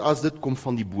gesê word as dit kom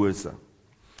van die bose.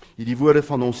 Hierdie woorde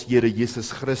van ons Here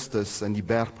Jesus Christus in die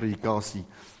bergpredikasie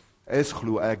is,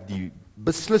 glo ek, die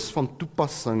beslis van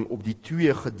toepassing op die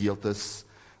twee gedeeltes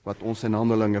wat ons in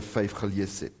Handelinge 5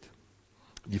 gelees het.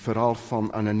 Die verhaal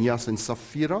van Ananias en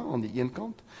Safira aan die een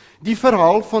kant, die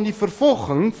verhaal van die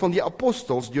vervolging van die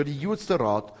apostels deur die Joodse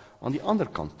raad aan die ander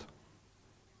kant.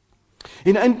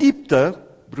 En in diepte,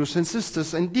 broers en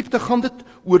susters, in diepte gaan dit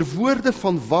oor woorde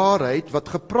van waarheid wat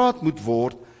gepraat moet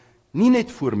word, nie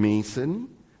net voor mense nie,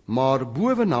 maar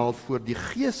bovenal voor die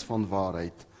gees van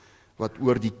waarheid wat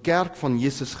oor die kerk van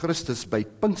Jesus Christus by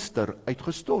Pinkster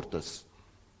uitgestort is.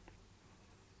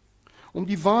 Om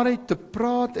die waarheid te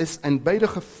praat is in beide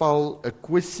geval 'n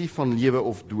kwessie van lewe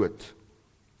of dood.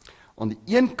 Aan die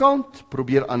een kant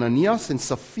probeer Ananias en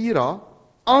Safira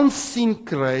aansien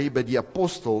kry by die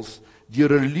apostels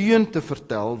deur 'n leuen te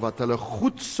vertel wat hulle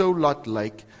goed sou laat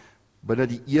lyk binne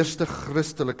die eerste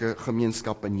Christelike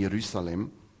gemeenskap in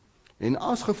Jerusalem, en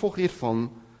as gevolg hiervan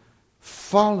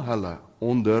val hulle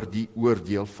onder die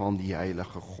oordeel van die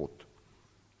heilige God.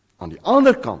 Aan die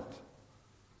ander kant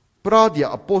praat die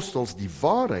apostels die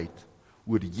waarheid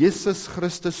oor Jesus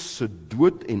Christus se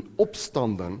dood en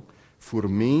opstanding vir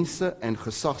mense in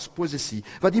gesagsposisie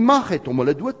wat die mag het om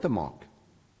hulle dood te maak.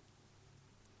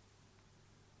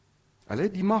 Hulle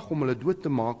het die mag om hulle dood te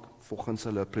maak volgens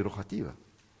hulle prerogatiewe.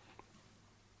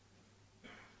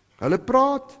 Hulle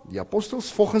praat, die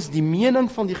apostels, volgens die mening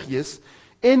van die Gees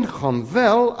en gaan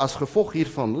wel as gevolg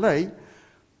hiervan lei,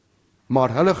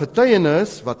 maar hulle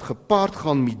getuienis wat gepaard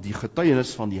gaan met die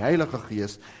getuienis van die Heilige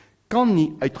Gees kan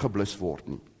nie uitgeblus word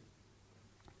nie.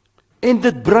 En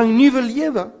dit bring nuwe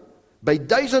lewe by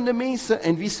duisende mense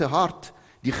in wie se hart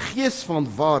die gees van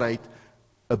waarheid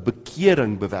 'n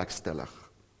bekering bewerkstellig.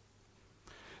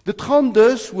 Dit gaan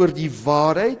dus oor die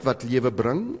waarheid wat lewe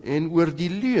bring en oor die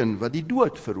leuen wat die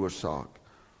dood veroorsaak.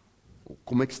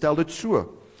 Kom ek stel dit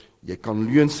so, jy kan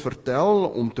leuns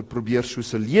vertel om te probeer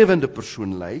soos 'n lewende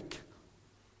persoon lyk,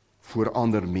 voor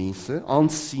ander mense,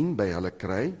 aansien by hulle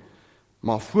kry,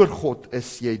 maar voor God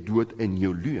is jy dood in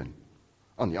jou leuen.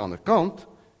 Aan die ander kant,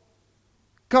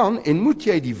 kan en moet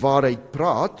jy die waarheid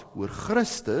praat oor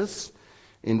Christus,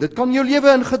 en dit kan jou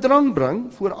lewe in gedrang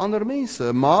bring voor ander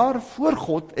mense, maar voor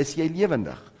God is jy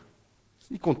lewendig. Dis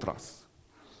die kontras.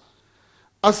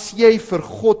 As jy vir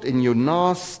God en jou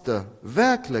naaste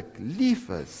werklik lief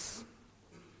is,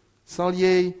 sal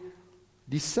jy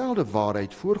dieselfde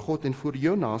waarheid voor God en voor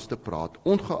jou naaste praat,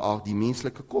 ongeag die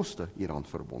menslike koste hieraan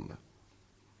verbonde.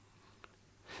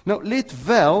 Nou, let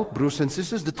wel, broers en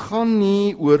susters, dit gaan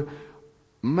nie oor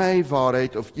my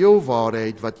waarheid of jou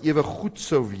waarheid wat ewe goed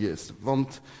sou wees,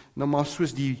 want nou maar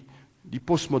soos die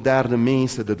postmoderne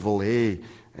mense dit wil hê,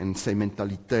 en sy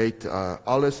mentaliteit,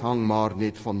 alles hang maar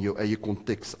net van jou eie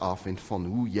konteks af en van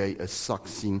hoe jy 'n sak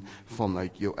sien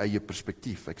vanuit jou eie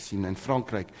perspektief. Ek sien in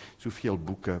Frankryk soveel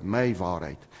boeke, my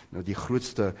waarheid. Nou die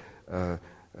grootste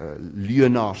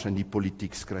leuenaars in die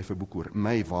politiek skryf 'n boek oor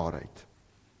my waarheid.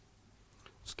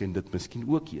 Ons ken dit miskien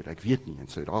ook hier, ek weet nie, in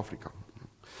Suid-Afrika.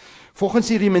 Volgens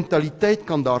hierdie mentaliteit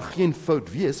kan daar geen fout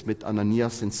wees met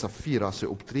Ananias en Safira se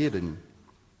optrede nie.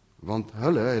 Want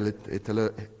hulle het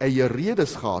hulle eie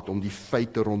redes gehad om die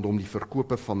feite rondom die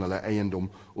verkope van hulle eiendom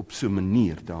op so 'n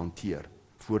manier te hanteer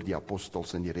voor die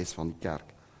apostels en die res van die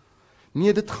kerk.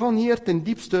 Nee, dit gaan hier ten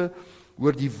diepste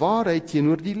oor die waarheid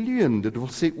teenoor die leuen. Dit wil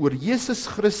sê oor Jesus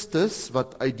Christus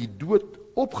wat uit die dood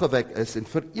opgewek is en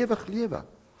vir ewig lewe.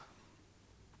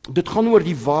 Dit gaan oor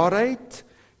die waarheid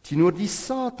teenoor die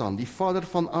Satan, die vader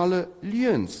van alle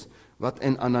leuns, wat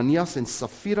in Ananias en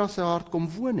Safira se hart kom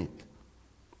woon het.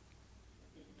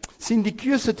 Sien, die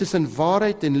keuse tussen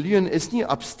waarheid en leuen is nie 'n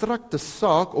abstrakte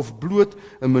saak of bloot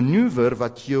 'n manoeuvre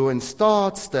wat jou in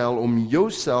staat stel om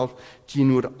jouself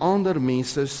teenoor ander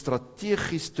mense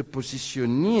strategies te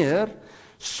posisioneer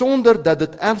sonder dat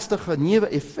dit ernstige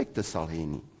neeweffekte sal hê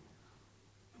nie.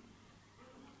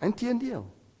 Inteendeel,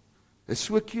 is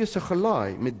so 'n keuse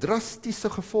gelaai met drastiese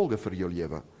gevolge vir jou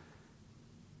lewe.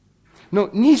 Nou,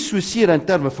 nie soseer in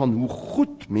terme van hoe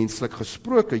goed menslik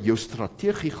gesproke jou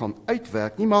strategie gaan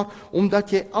uitwerk nie, maar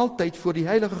omdat jy altyd voor die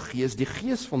Heilige Gees, die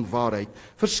Gees van waarheid,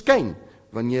 verskyn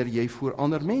wanneer jy voor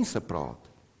ander mense praat.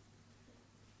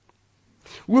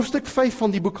 Hoofstuk 5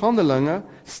 van die boek Handelinge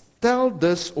stel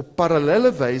dus op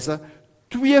parallelle wyse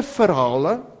twee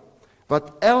verhale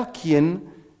wat elkeen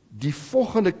die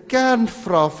volgende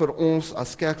kernvraag vir ons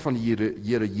as kerk van die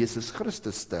Here Jesus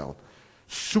Christus stel.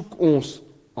 Soek ons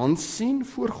aansien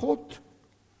voor God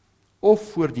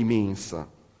of voor die mense?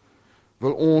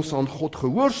 Wil ons aan God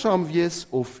gehoorsaam wees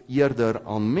of eerder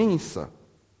aan mense?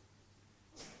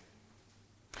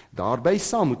 Daarby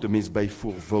saam moet 'n mens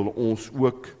byvoeg, wil ons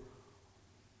ook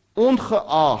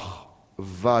ongeag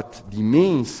wat die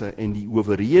mense en die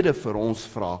owerhede vir ons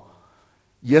vra,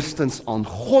 eerstens aan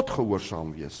God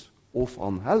gehoorsaam wees of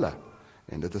aan hulle?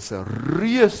 En dit is 'n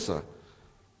reuse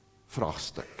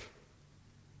vraagstuk.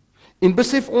 En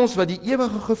besef ons wat die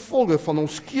ewige gevolge van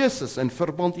ons keuses in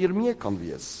verband hiermee kan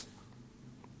wees.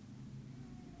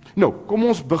 Nou, kom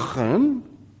ons begin,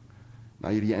 na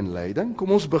hierdie inleiding,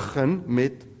 kom ons begin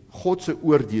met God se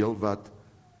oordeel wat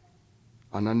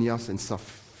Ananias en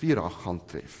Safira gaan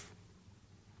tref.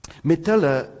 Met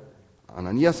hulle,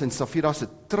 Ananias en Safira se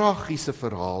tragiese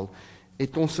verhaal,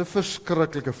 het ons 'n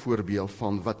verskriklike voorbeeld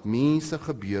van wat mense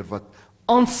gebeur, wat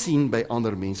aansien by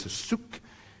ander mense soek,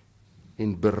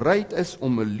 en bereid is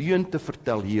om 'n leuen te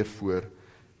vertel hiervoor,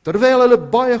 terwyl hulle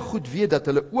baie goed weet dat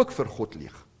hulle ook vir God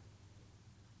lieg.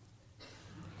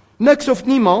 Niks of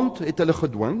niemand het hulle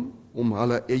gedwing om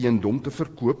hulle eiendom te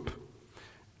verkoop,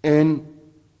 en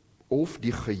of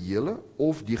die gehele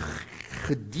of die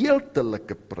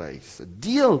gedeeltelike prys, 'n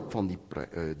deel van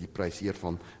die prys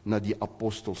hiervan na die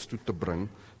apostels toe te bring,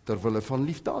 terwille van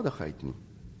liefdadigheid nie.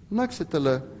 Niks het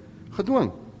hulle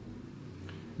gedwing.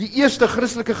 Die eerste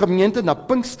Christelike gemeente na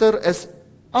Pinkster is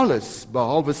alles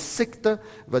behalwe sekte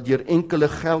wat deur enkele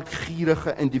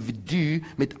geldgierige individu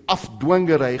met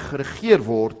afdwingery geregeer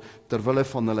word terwille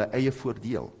van hulle eie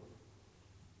voordeel.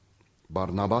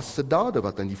 Barnabas se dade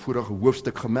wat in die vorige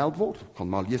hoofstuk gemeld word, gaan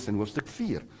maar lees in hoofstuk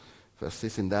 4, vers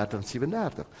 36 en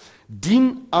 37,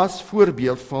 dien as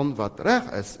voorbeeld van wat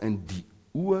reg is in die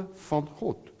oë van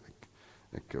God.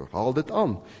 Ek haal dit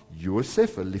aan.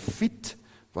 Josef, 'n Leviet,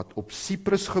 wat op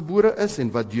Cyprus gebore is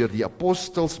en wat deur die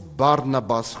apostels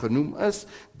Barnabas genoem is.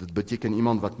 Dit beteken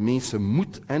iemand wat mense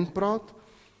moed inpraat,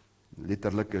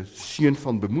 letterlike seun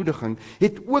van bemoediging,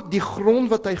 het ook die grond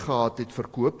wat hy gehad het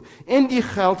verkoop en die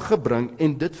geld gebring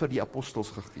en dit vir die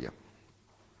apostels gegee.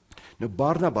 Nou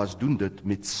Barnabas doen dit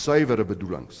met suiwere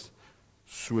bedoelings,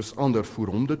 soos ander voor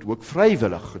hom dit ook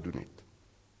vrywillig gedoen het.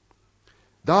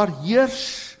 Daar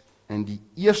heers in die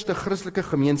eerste Christelike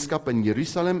gemeenskap in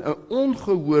Jerusalem 'n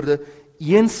ongehoorde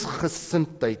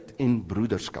eensgesindheid en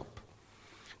broederskap.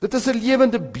 Dit is 'n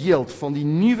lewende beeld van die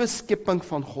nuwe skepping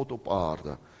van God op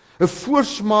aarde, 'n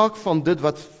voorsmaak van dit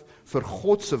wat vir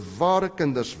God se ware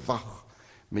kinders wag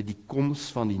met die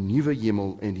koms van die nuwe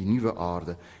hemel en die nuwe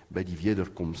aarde by die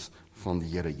wederkoms van die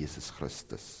Here Jesus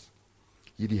Christus.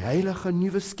 Hierdie heilige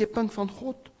nuwe skepping van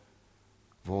God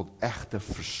word egter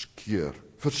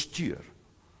verstuur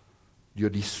deur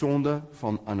die sonde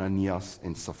van Ananias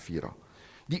en Safira.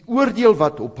 Die oordeel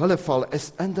wat op hulle val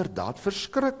is inderdaad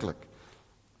verskriklik.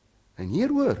 En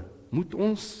hieroor moet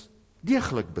ons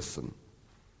deeglik besin.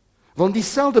 Want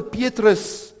dieselfde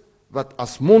Petrus wat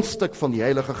as mondstuk van die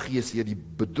Heilige Gees hier die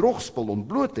bedrogspel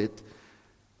ontbloot het,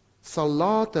 sal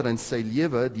later in sy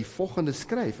lewe die volgende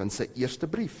skryf in sy eerste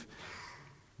brief.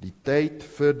 Die tyd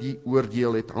vir die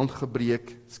oordeel het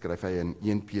aangebreek, skryf hy in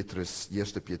 1 Petrus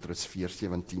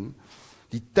 4:17.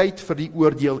 Die tyd vir die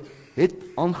oordeel het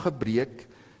aangebreek.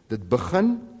 Dit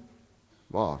begin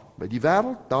waar? By die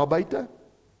wêreld, daar buite?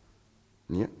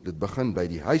 Nee, dit begin by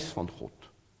die huis van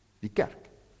God, die kerk.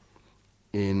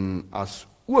 En as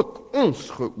ook ons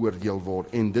geoordeel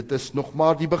word, en dit is nog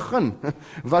maar die begin,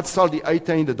 wat sal die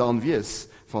uiteinde dan wees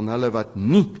van hulle wat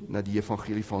nie na die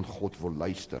evangelie van God wil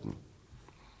luister nie?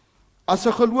 As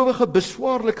 'n gelowige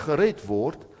beswaarlik gered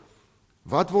word,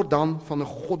 wat word dan van 'n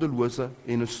goddelose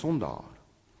en 'n sondaar?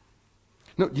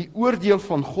 Nou, die oordeel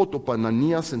van God op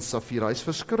Ananias en Safira is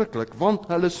verskriklik, want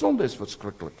hulle sonde is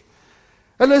verskriklik.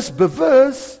 Hulle is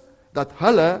bewus dat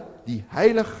hulle die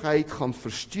heiligheid gaan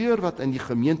versteur wat in die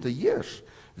gemeente heers,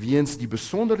 weens die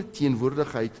besondere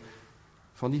teenwoordigheid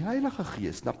van die Heilige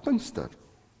Gees na Pinkster.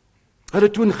 Hulle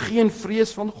toon geen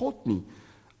vrees van God nie,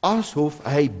 asof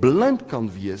hy blind kan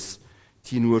wees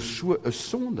teenoor so 'n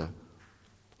sonde,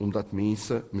 omdat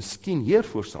mense miskien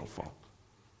hiervoor sal val.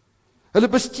 Hulle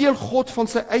besteel God van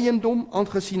sy eiendom,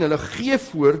 aangesien hulle gee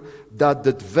voor dat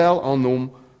dit wel aan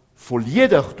hom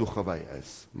volledig toegewy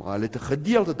is, maar hulle het 'n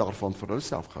gedeelte daarvan vir hulle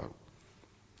self gehou.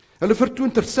 Hulle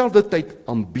vertoon terselfdertyd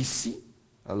ambisie,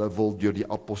 hulle wil deur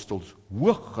die apostels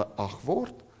hoog geag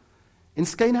word, en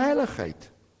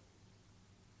skynheiligheid.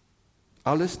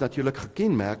 Alles natuurlik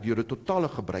gekenmerk deur 'n totale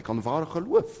gebrek aan ware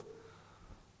geloof.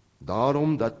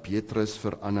 Daarom dat Petrus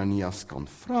vir Ananias kan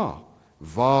vra,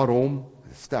 waarom,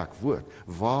 sterk woord,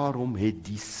 waarom het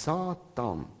die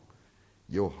Satan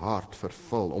jou hart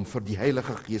vervul om vir die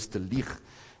Heilige Gees te lieg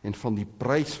en van die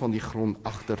prys van die grond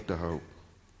agter te hou?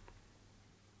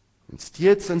 En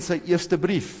steeds in sy eerste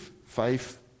brief,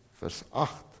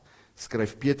 5:8,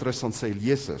 skryf Petrus aan sy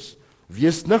lesers,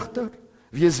 wees nugter,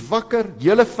 wees wakker,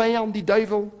 julle vyand die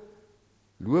duiwel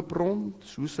loop rond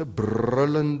soos 'n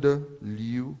brullende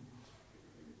leeu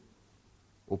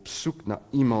op soek na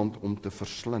iemand om te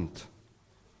verslind.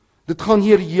 Dit gaan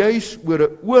hier juis oor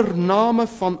 'n oorname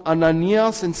van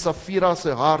Ananias en Safira se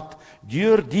hart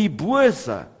deur die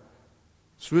bose,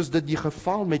 soos dit die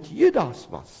geval met Judas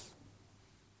was.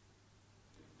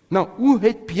 Nou, hoe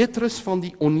het Petrus van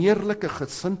die oneerlike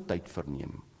gesindheid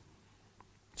verneem?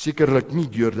 Sekerlik nie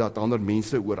deurdat ander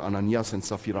mense oor Ananias en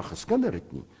Safira geskinder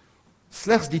het nie.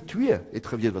 Slegs die twee het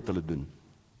geweet wat hulle doen.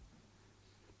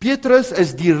 Petrus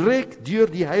is direk deur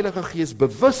die Heilige Gees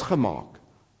bewus gemaak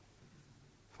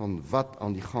van wat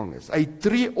aan die gang is. Hy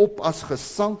tree op as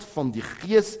gesant van die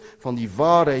Gees van die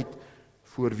waarheid,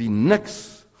 voor wie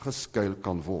niks geskuil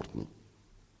kan word nie.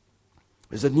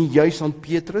 Is dit nie juis aan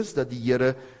Petrus dat die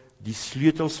Here die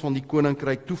sleutels van die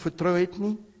koninkryk toevertrou het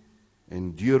nie?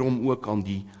 En deur hom ook aan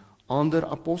die ander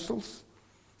apostels?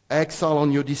 Ek sal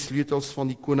aan jou die sleutels van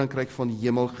die koninkryk van die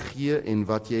hemel gee, en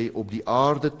wat jy op die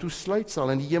aarde toesluit, sal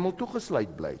in die hemel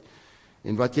toegesluit bly.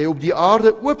 En wat jy op die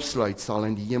aarde oopsluit, sal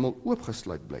in die hemel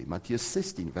oopgesluit bly. Matteus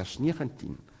 16, vers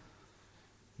 19.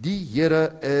 Die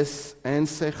Here is in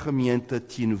sy gemeente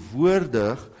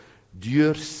teenwoordig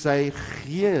deur sy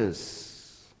Gees,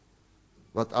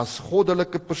 wat as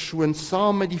goddelike persoon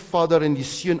saam met die Vader en die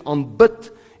Seun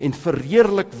aanbid en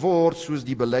verheerlik word, soos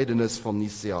die belydenis van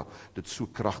Nicea dit so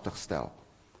kragtig stel.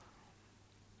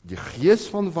 Die Gees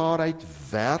van waarheid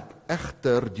werk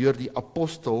egter deur die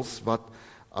apostels wat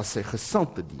as sy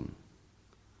gesandte dien.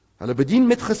 Hulle bedien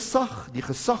met gesag, die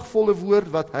gesagvolle woord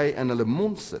wat hy in hulle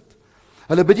mond sit.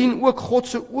 Hulle bedien ook God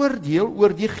se oordeel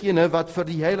oor diegene wat vir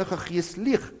die Heilige Gees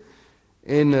lieg.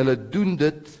 En hulle doen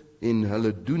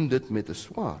dit met 'n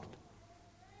swaard.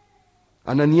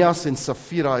 Ananias en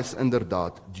Safira is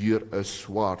inderdaad deur 'n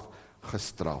swaard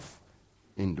gestraf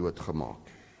en doodgemaak.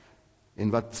 En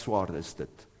wat swaard is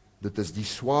dit? Dit is die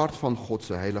swaard van God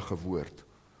se heilige woord.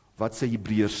 Wat sê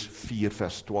Hebreërs 4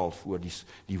 vers 12 oor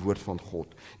die woord van God?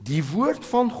 Die woord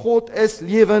van God is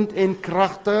lewend en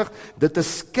kragtig. Dit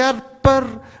is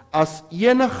skerper as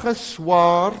enige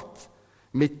swaard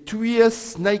met 2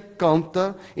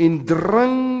 snykante en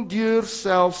dring deur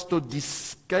selfs tot die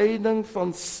skeiding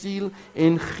van siel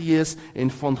en gees en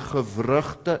van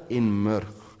gewrigte en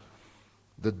murg.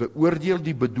 Dit beoordeel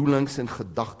die bedoelings en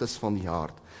gedagtes van die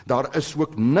hart. Daar is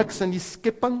ook niks in die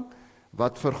skepping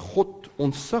wat vir God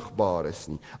onsigbaar is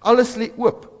nie. Alles lê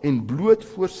oop en bloot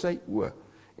voor sy oë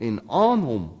en aan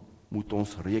hom moet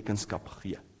ons rekenskap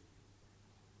gee.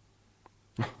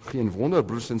 Geen wonder,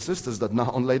 broers en susters, dat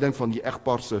na aanleiding van die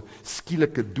egpaar se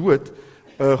skielike dood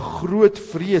 'n groot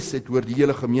vrees het oor die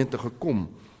hele gemeente gekom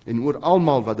en oor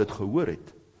almal wat dit gehoor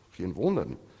het. Geen wonder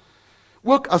nie.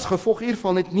 Ook as gevolg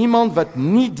hiervan het niemand wat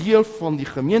nie deel van die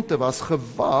gemeente was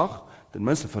gewaag, ten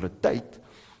minste vir 'n tyd,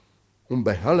 om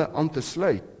by hulle aan te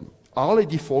sluit. Al het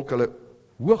die volk hulle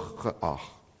hoog geag.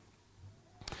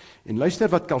 En luister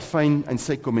wat Calvin in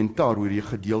sy kommentaar oor die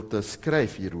gedeelte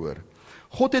skryf hieroor.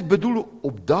 God het bedoel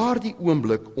op daardie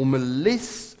oomblik om 'n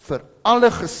les vir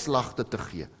alle geslagte te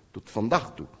gee, tot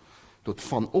vandag toe, tot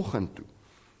vanoggend toe,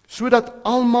 sodat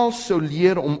almal sou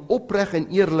leer om opreg en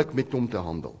eerlik met hom te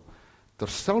handel.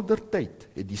 Terselfdertyd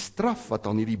het die straf wat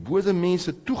aan hierdie bose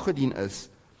mense toegedien is,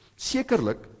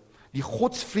 sekerlik die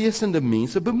godsvreesende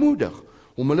mense bemoedig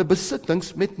om hulle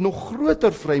besittings met nog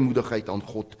groter vrymoedigheid aan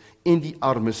God en die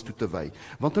armes toe te wy,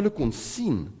 want hulle kon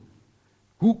sien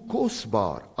hoe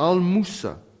kosbaar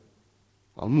almoese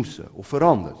of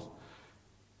veranders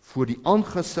voor die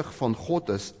aangesig van God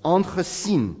is,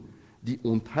 aangesien die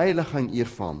ontheiliging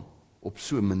hiervan op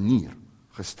so 'n manier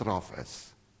gestraf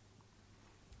is.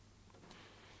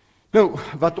 Nou,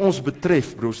 wat ons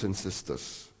betref, broers en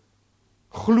susters,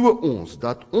 glo ons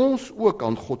dat ons ook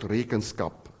aan God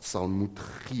rekenskap sal moet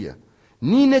gee.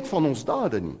 Nie net van ons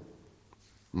dade nie,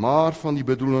 maar van die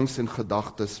bedoelings en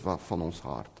gedagtes van ons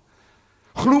hart.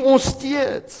 Glo ons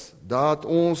steeds dat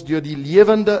ons deur die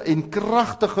lewende en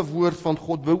kragtige woord van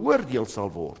God beoordeel sal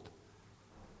word?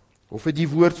 Of het die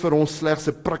woord vir ons slegs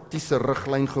 'n praktiese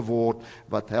riglyn geword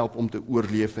wat help om te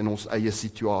oorleef in ons eie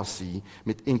situasie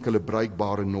met enkele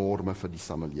bruikbare norme vir die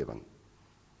samelewing?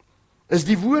 Is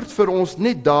die woord vir ons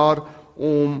net daar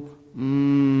om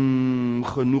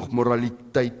genoeg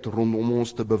moraliteit rondom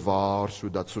ons te bewaar,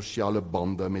 sodat sosiale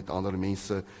bande met ander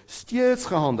mense steeds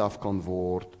gehandhaaf kan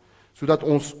word, sodat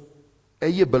ons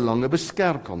eie belange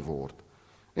beskerm kan word?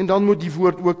 En dan moet die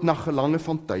woord ook na gelange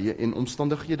van tye en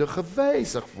omstandighede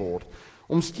gewysig word,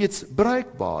 om steeds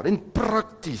bruikbaar en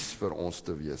prakties vir ons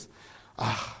te wees.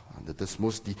 Dit is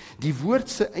mos die woord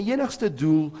se enigste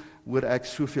doel, hoor ek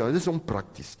soveel, dit is om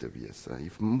prakties te wees.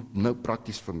 Jy moet nou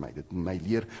prakties vir my, dit moet my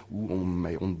leer hoe om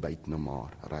my ontbyt nou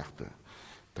maar reg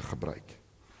te gebruik.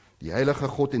 Die heilige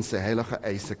God en sy heilige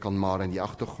eise kan maar in die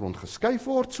agtergrond geskuif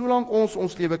word, solank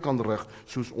ons lewe kan rig,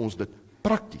 soos ons dit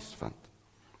prakties vind.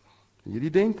 En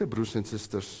hierdie denke, broers en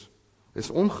susters,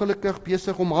 is ongelukkig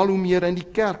besig om al hoe meer in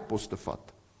die kerkpos te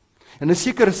vat. En in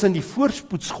sekere sin die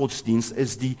voorspoedsgodsdiens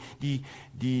is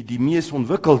die mees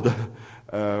ontwikkelde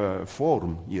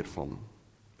vorm hiervan,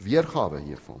 weergawe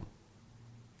hiervan.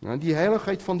 Nou, die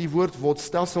heiligheid van die woord word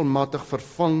stelselmatig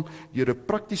vervang deur 'n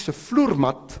praktiese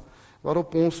vloermat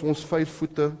waarop ons vyf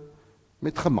voete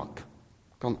met gemak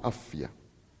kan afvee.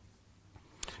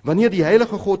 Wanneer die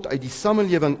heilige God uit die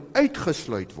samelewing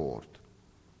uitgesluit word,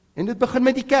 en dit begin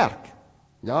met die kerk,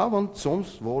 ja, want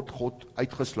soms word God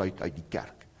uitgesluit uit die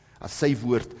kerk, as sy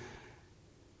woord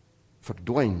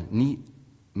verdwyn, nie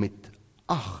met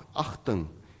agting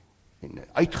en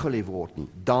uitgelê word nie,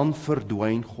 dan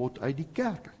verdwyn God uit die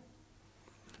kerk.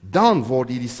 Dan word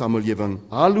hierdie samelewing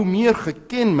al hoe meer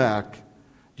gekenmerk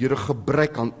deur 'n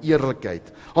gebrek aan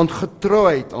eerlikheid, aan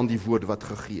getrouheid aan die woord wat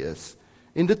gegee is.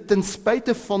 En dit ten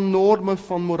spyte van norme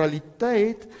van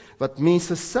moraliteit wat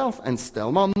mense self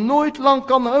instel, maar nooit lank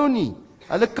kan hou nie.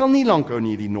 Hulle kan nie lank hou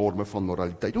nie, die norme van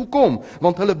moraliteit. Hoekom?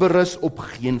 Want hulle berus op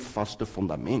geen vaste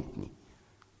fundament nie.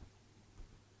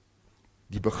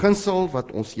 Die beginsel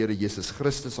wat ons Here Jesus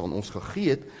Christus aan ons gegee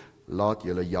het, laat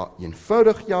julle ja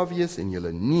eenvoudig ja wees en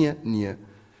julle nee,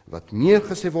 wat meer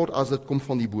gesê word as dit kom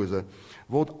van die bose,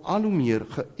 word al hoe meer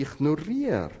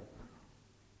geïgnoreer.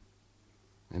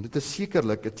 En dit is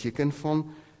sekerlik 'n teken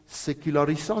van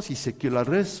sekularisasie,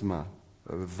 sekularisme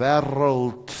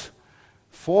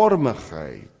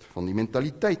wêreldvormigheid van die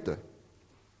mentaliteite.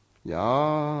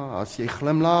 Ja, as jy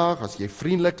glimlag, as jy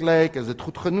vriendelik lyk, is dit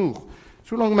goed genoeg.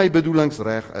 Solank my bedoelings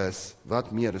reg is,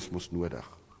 wat meer is mos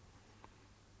nodig?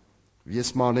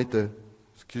 Wees maar net 'n,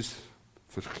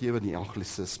 vergewe die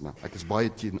anglisisme. Ek is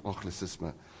baie teen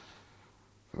anglisisme,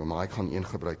 maar ek gaan een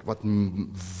gebruik.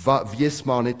 Wees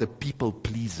maar net 'n people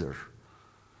pleaser,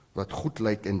 wat goed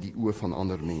lyk in die oë van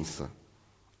ander mense.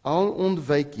 Al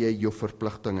ontwyk jy jou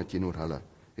verpligtinge teenoor hulle,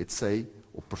 het sy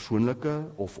op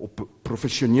persoonlike of op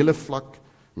professionele vlak,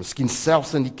 miskien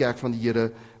selfs in die kerk van die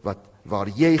Here, waar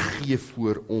jy gee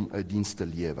voor om 'n diens te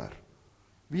lewer.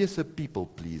 Wees 'n people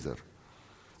pleaser.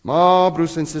 Maar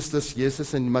broers en susters,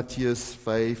 Jesus in Matteus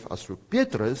 5, asook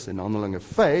Petrus in Handelinge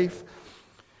 5,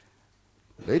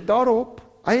 let daarop,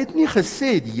 hy het nie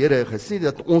gesê, die Here het gesê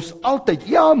dat ons altyd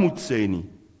ja moet sê nie.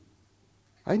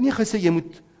 Hy het nie gesê jy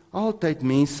moet altyd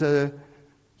mense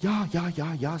ja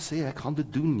sê, ek gaan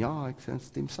dit doen, ja, ek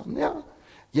stem saam. Ja,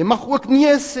 jy mag ook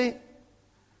nee sê.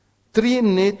 Tree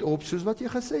net op soos wat jy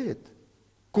gesê het.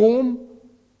 Kom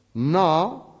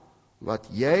na wat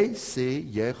jy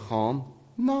sê jy gaan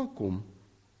nakom.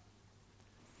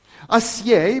 As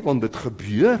jy, want dit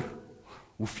gebeur,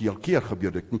 hoeveel keer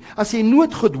gebeur dit nie, as jy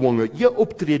noodgedwonge jou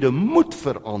optrede moet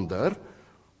verander,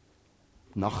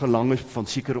 na gelang van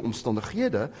sekere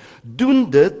omstandighede, doen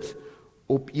dit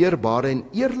op eerbare en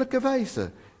eerlike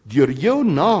wyse, deur jou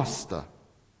naaste,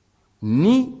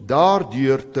 nie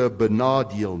daardeur te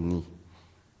benadeel nie.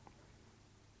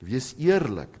 Wees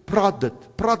eerlik,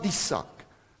 praat die sak,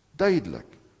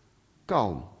 duidelik,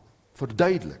 kalm,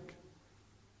 verduidelik.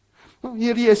 Nou,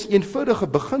 hierdie is eenvoudige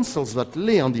beginsels wat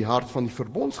lê aan die hart van die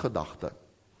verbondsgedagte.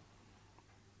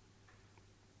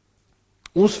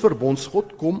 Ons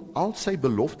verbondsgod kom al sy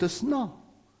beloftes na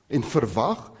en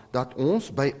verwag dat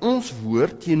ons by ons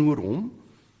woord teenoor hom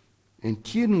en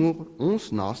teenoor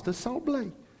ons naaste sal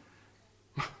bly.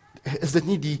 Is dit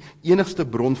nie die enigste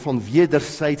bron van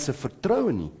wederwysige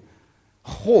vertroue nie?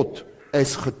 God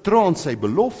is getrou aan sy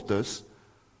beloftes,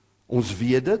 ons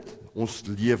weet dit, ons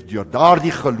leef deur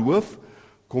daardie geloof,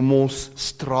 kom ons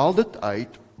straal dit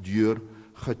uit deur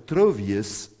getrou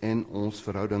wees in ons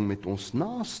verhouding met ons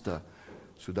naaste,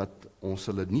 sodat ons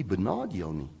hulle nie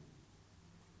benadeel nie.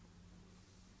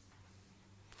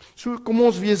 So kom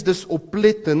ons wees dus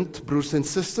oplettend, broers en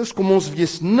susters, kom ons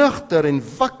wees nugter en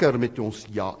wakker met ons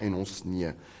ja en ons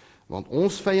nee, want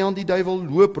ons vyand die duiwel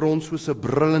loop rond soos 'n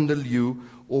brullende leeu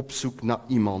op soek na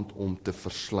iemand om te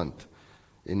verslind.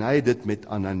 En hy het dit met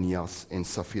Ananias en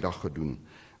Safira gedoen.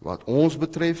 Wat ons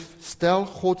betref, stel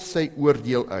God sy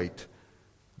oordeel uit.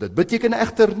 Dit beteken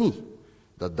egter nie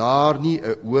dat daar nie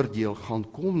 'n oordeel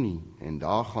gaan kom nie, en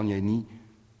daar gaan jy nie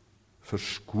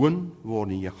verskoon word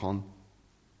nie, jy gaan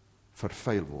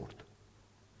vervuil word.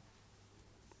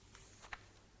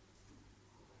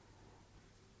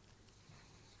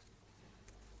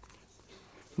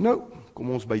 Nou, kom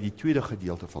ons by die tweede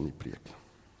gedeelte van die preek.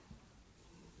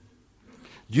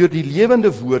 Deur die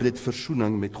lewende woord het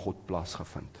versoening met God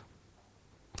plaasgevind.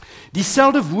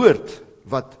 Dieselfde woord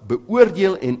wat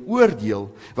beoordeel en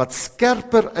oordeel, wat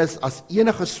skerper is as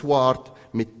enige swaard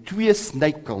met 2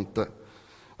 snykante,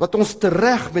 wat ons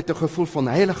tereg met 'n gevoel van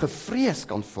heilige vrees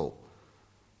kan vul,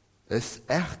 is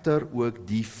egter ook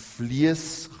die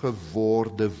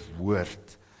vleesgeworde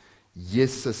woord,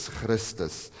 Jesus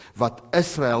Christus, wat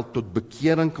Israel tot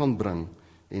bekering kan bring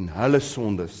en hulle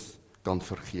sondes kan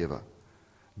vergewe.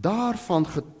 Daarvan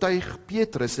getuig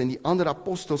Petrus en die ander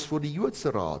apostels voor die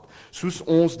Joodse raad, soos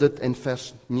ons dit in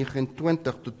vers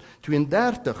 29 tot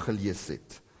 32 gelees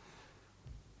het.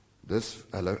 Dus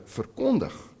hulle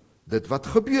verkondig dit wat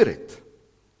gebeur het.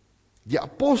 Die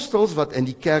apostels wat in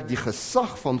die kerk die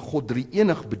gesag van God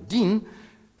drie-enig bedien,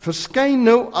 verskyn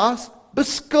nou as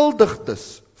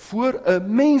beskuldigdes voor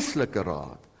 'n menslike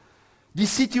raad. Die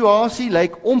situasie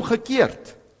lyk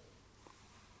omgekeerd.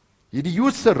 Hierdie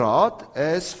Joodse raad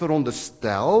is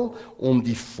veronderstel om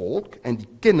die volk in die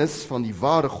kennis van die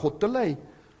ware God te lei,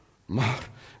 maar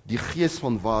die gees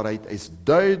van waarheid is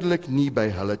duidelik nie by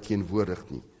hulle teenwoordig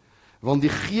nie, want die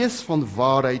gees van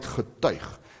waarheid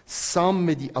getuig saam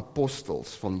met die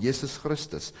apostels van Jesus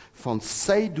Christus van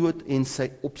sy dood en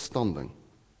sy opstanding.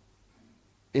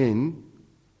 En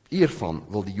hiervan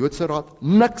wil die Joodse raad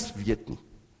niks weet nie.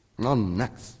 Nou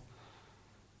niks.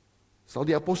 Sal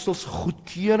die apostels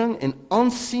goedkeuring en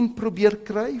aansien probeer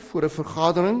kry voor 'n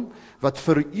vergadering wat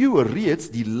vir eeue reeds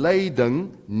die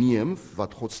leiding neem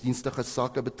wat godsdienstige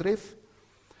sake betref?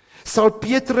 Sal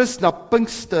Petrus na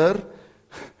Pinkster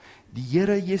die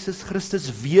Here Jesus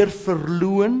Christus weer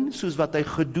verloon soos wat hy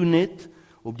gedoen het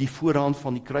op die voorhand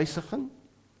van die kruisiging?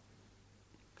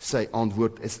 Sy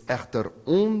antwoord is egter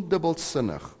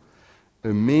ondubbelsinnig.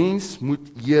 'n Mens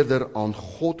moet eerder aan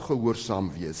God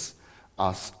gehoorsaam wees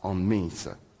as aan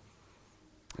mense.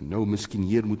 En nou miskien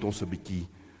hier moet ons 'n bietjie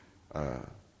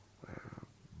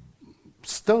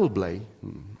stil bly.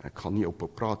 Ek gaan nie op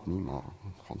praat nie, maar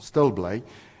gaan stil bly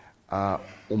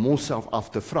om onsself af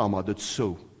te vra, maar dit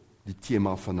sou die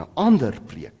tema van 'n ander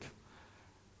preek.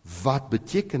 Wat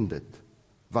beteken dit?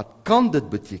 Wat kan dit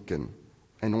beteken?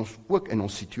 En ons ook in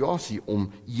ons situasie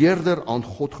om eerder aan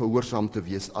God gehoorsaam te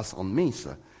wees as aan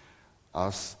mense,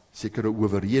 as sekere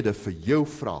owerhede vir jou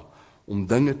vra om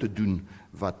dinge te doen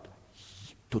wat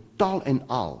totaal en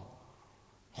al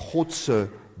God se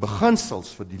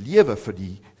beginsels vir die lewe, vir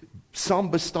die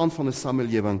saambestaan van 'n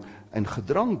samelewing in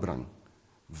gedrang bring.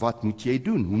 Wat moet jy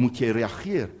doen? Hoe moet jy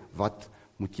reageer? Wat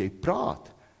moet jy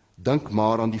praat? Dink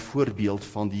maar aan die voorbeeld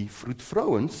van die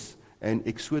vroedvrouens in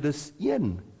Exodus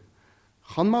 1.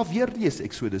 Gaan maar weer lees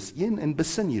Exodus 1 en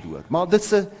besin hieroor. Maar dit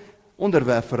is 'n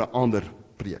onderwerp vir 'n ander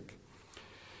preek.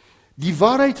 Die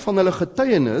waarheid van hulle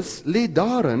getuienis lê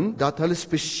daarin dat hulle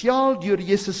spesiaal deur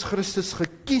Jesus Christus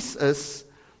gekies is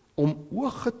om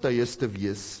ooggetuies te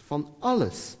wees van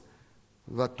alles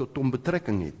wat tot hom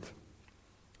betrekking het.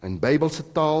 In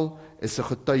Bybelse taal is 'n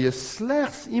getuie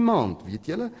slegs iemand, weet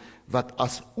julle, wat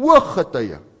as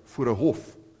ooggetuie voor 'n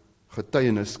hof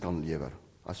getuienis kan lewer.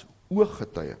 As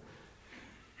ooggetuie.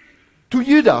 Toe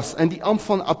Judas in die ampt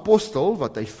van apostel,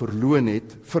 wat hy verloon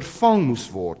het, vervang moes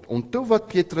word, onthou wat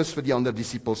Petrus vir die ander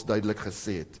disippels duidelik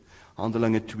gesê het,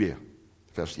 Handelinge 2,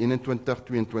 vers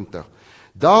 21-22,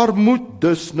 daar moet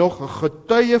dus nog 'n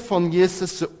getuie van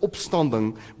Jesus se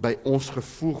opstanding by ons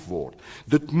gevoeg word.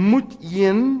 Dit moet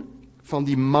een van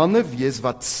die manne wees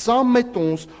wat saam met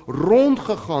ons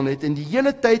rondgegaan het in die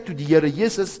hele tyd toe die Here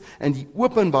Jesus in die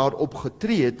openbaar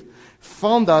opgetree het,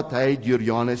 vandat hy deur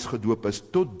Johannes gedoop is,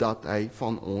 totdat hy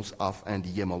van ons af in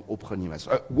die hemel opgeneem is.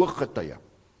 'n Ooggetuie.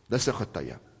 Dis 'n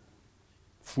getuie.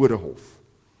 Voor 'n hof.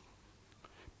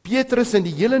 Petrus in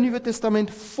die hele Nuwe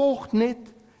Testament volg net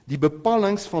die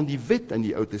bepalings van die wet in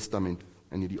die Ou Testament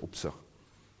in hierdie opsig.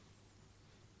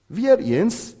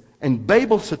 Weereens, in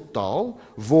Bybelse taal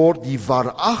word die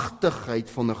waaragtigheid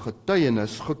van 'n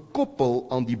getuienis gekoppel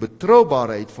aan die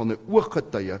betroubaarheid van 'n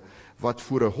ooggetuie wat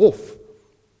voor 'n hof,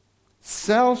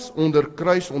 selfs onder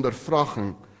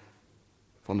kruisondervraging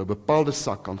van 'n bepaalde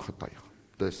sak kan getuig.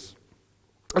 Dus,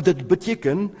 dit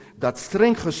beteken dat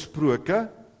streng gesproke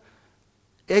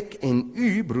ek en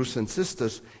u, broers en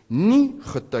susters, nie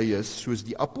getuies soos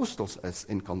die apostels is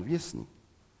en kan wees nie.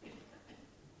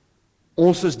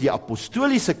 Ons is die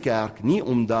apostoliese kerk nie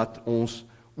omdat ons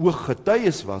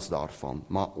ooggetuies was daarvan,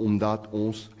 maar omdat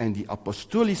ons in die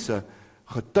apostoliese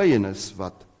getuienis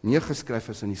wat neergeskryf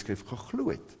is in die skrif geglo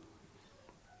het.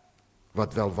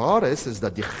 Wat wel waar is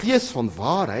dat die gees van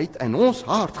waarheid in ons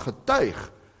hart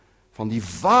getuig van die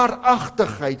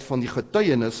waaragtigheid van die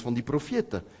getuienis van die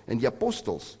profete en die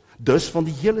apostels, dus van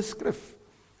die hele skrif.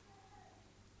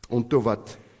 Onthou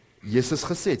wat Jesus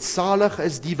gesê het, salig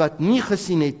is die wat nie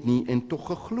gesien het nie en tog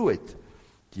geglo het.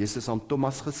 Jesus aan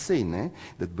Thomas gesê, né?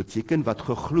 Dit beteken wat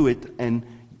geglo het in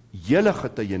julle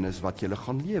getuienis wat julle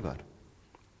gaan lewer.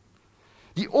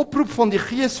 Die oproep van die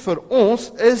Gees vir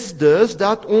ons is dus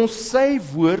dat ons sy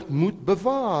woord moet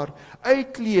bewaar,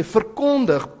 uitleef,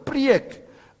 verkondig, preek,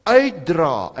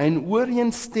 uitdra in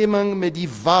ooreenstemming met die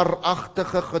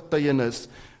waaragtige getuienis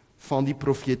van die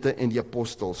profete en die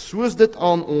apostels, soos dit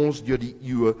aan ons deur die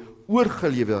eeue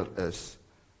oorgelewer is,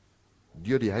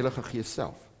 deur die Heilige Gees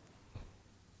self.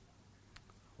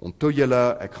 Onthou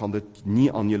julle, ek gaan dit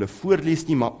nie aan julle voorlees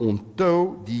nie, maar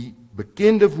onthou die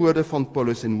bekende woorde van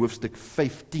Paulus in hoofstuk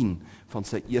 15 van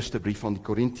sy eerste brief aan die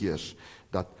Korintiërs,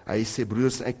 dat hy sê,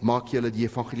 broeders, ek maak julle die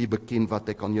evangelie bekend wat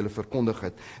ek aan julle verkondig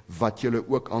het, wat julle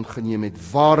ook aangeneem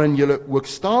het, waarin julle ook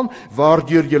staan,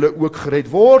 waardeur julle ook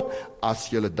gered word, as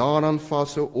julle daaraan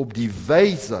vashou op die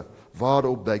wyse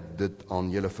waarop ek dit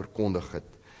aan julle verkondig het,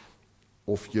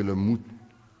 of julle moet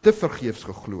te vergeefs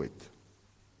geglo het.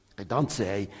 En dan sê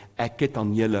hy, ek het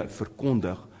aan julle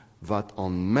verkondig wat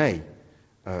aan my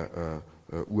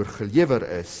oorgelewer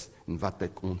is en wat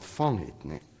ek ontvang het,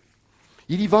 nee.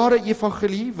 Hierdie ware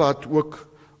evangelie wat ook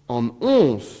aan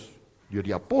ons deur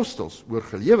die apostels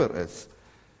oorgelewer is,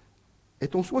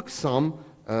 het ons ook saam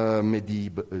met die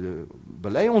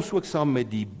bely ons ook saam met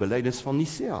die belydenis van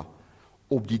Nicea.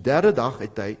 Op die 3de dag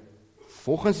het hy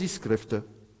volgens die skrifte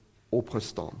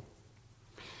opgestaan.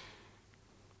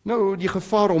 Nou, die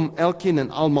gevaar om elkeen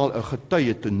en almal 'n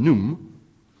getuie te noem,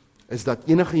 is dat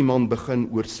enige iemand begin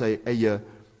oor sy eie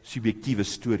subjektiewe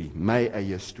storie, my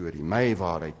eie storie, my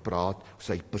waarheid praat,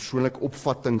 sy persoonlike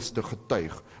opvattings te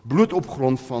getuig, bloot op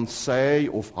grond van sy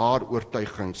of haar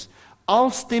oortuigings, al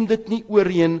stem dit nie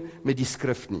ooreen met die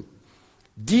skrif nie.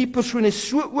 Die persoon is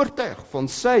so oortuig van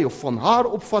sy of van haar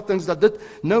opvattings dat dit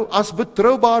nou as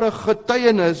betroubare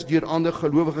getuienis deur ander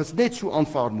gelowiges net so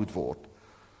aanvaar moet word.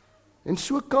 En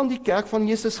so kan die kerk van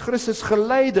Jesus Christus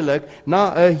geleidelik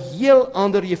na 'n heel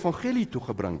ander evangelie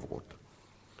toegebring word.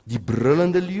 Die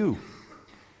brullende leeu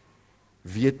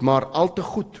weet maar al te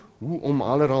goed hoe om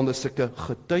allerhande sulke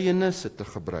getuienisse te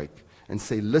gebruik in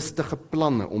sy listige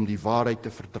planne om die waarheid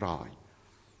te verdraai.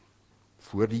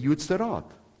 Voor die Joodse Raad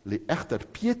lê egter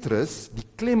Petrus die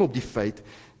klem op die feit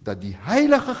dat die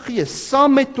Heilige Gees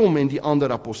saam met hom en die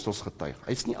ander apostels getuig.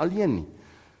 Hy's nie alleen nie.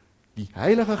 Die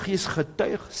Heilige Gees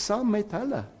getuig saam met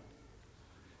hulle.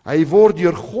 Hy word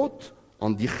deur God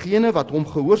aan diegene wat hom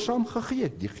gehoorsaam gegee,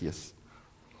 die Gees.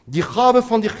 Die gawe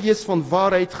van die Gees van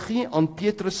waarheid gee aan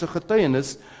Petrus se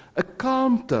getuienis 'n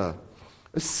kalmte,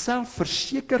 'n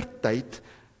selfversekerdheid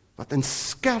wat in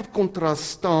skerp kontras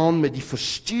staan met die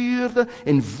verstuurde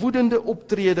en woedende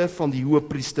optrede van die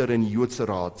hoëpriester en die Joodse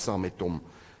Raad saam met hom,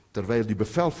 terwyl die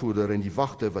bevelvoerder en die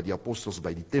wagte wat die apostels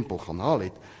by die tempel gaan haal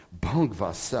het, bang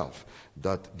was self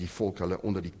dat die volk hulle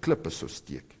onder die klippe sou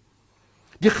steek.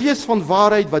 Die Gees van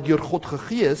waarheid wat deur God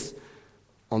gegee is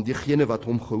aan diegene wat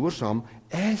hom gehoorsaam,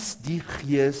 is die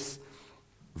Gees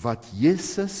wat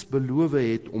Jesus beloof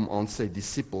het om aan sy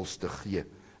disippels te gee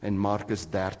in Markus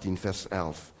 13 vers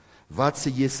 11. Wat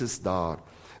sê Jesus daar?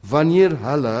 Wanneer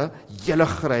hulle julle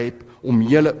gryp om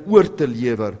julle oor te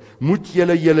lewer, moet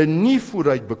julle nie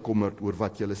vooruit bekommerd oor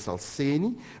wat julle sal sê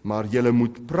nie, maar julle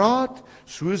moet praat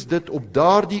soos dit op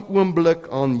daardie oomblik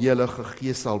aan julle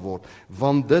gegee sal word,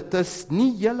 want dit is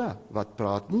nie julle wat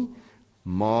praat nie,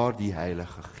 maar die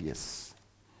Heilige Gees.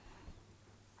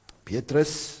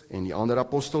 Petrus en die ander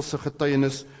apostels se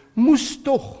getuienis moes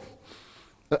tog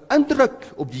 'n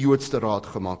indruk op die Joodse Raad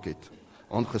gemaak het.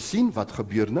 Aangesien wat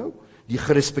gebeur nou? Die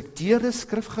gerespekteerde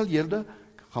skrifgeleerde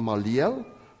Gamaliel,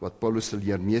 wat Paulus se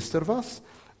leermeester was,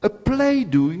 'n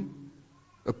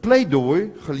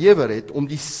pleidooi gelewer het om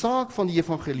die saak van die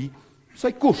evangelie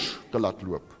sy koers te laat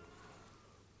loop.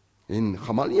 En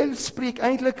Gamaliel spreek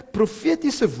eintlik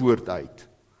profetiese woord uit.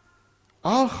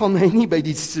 Al gaan hy nie by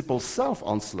die disippels self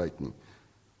aansluit nie.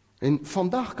 En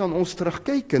vandag kan ons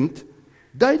terugkykend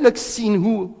duidelik sien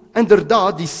hoe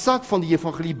inderdaad die saak van die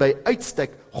evangelie by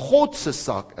uitstek God se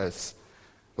saak is,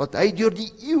 wat hy deur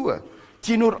die eeue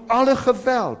teenoor alle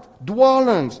geweld,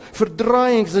 dwaalings,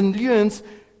 verdraaiings en leuns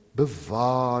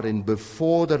bewaar en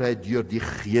bevorder het deur die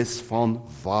Gees van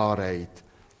waarheid.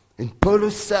 En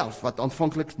Paulus self, wat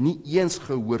aanvanklik nie eens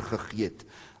gehoor gegee het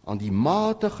aan die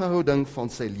matige houding van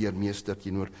sy leermeester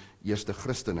teenoor eerste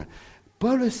Christene.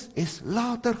 Paulus is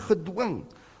later gedwing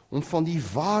om van die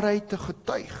waarheid te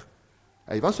getuig.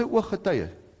 Hy was 'n ooggetuie.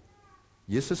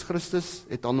 Jesus Christus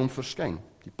het aan hom verskyn,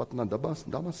 die pad na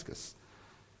Damaskus.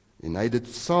 En hy het dit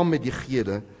saam met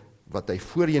diegene wat hy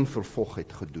voorheen vervolg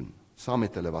het gedoen. Saam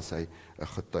met hulle was hy 'n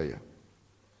getuie.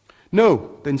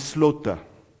 Nou, ten slotte,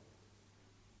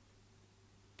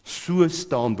 so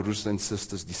staan broers en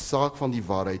susters die saak van die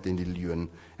waarheid en die leuen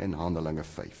in Handelinge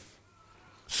 5.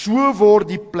 So word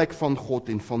die plek van God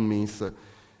en van mense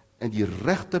in die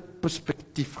regte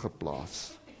perspektief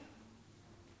geplaas.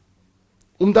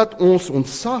 Omdat ons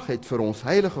ontzag het vir ons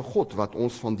heilige God wat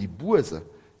ons van die bose,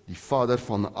 die Vader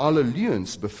van alle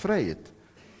leuns bevry het,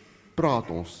 praat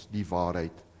ons die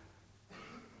waarheid.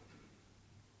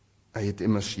 Hy het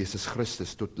immers Jesus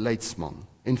Christus tot leidsman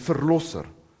en verlosser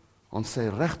aan sy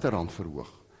regterhand verhoog,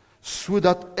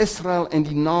 sodat Israel en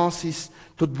die nasies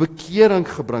tot bekering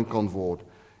gebring kan word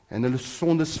en hulle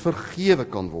sondes vergewe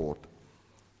kan word.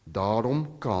 Daarom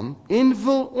kan en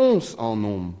wil ons aan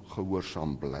hom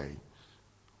gehoorsaam bly.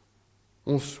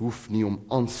 Ons hoef nie om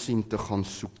aansien te gaan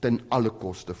soek ten alle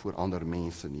koste vir ander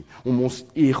mense nie, om ons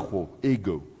ego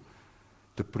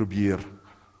te probeer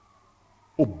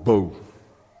opbou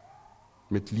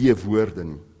met leefwoorde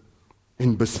nie,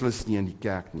 en beslis nie in die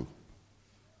kerk nie.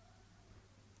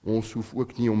 Ons hoef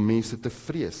ook nie om mense te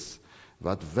vrees,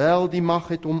 wat wel die mag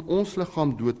het om ons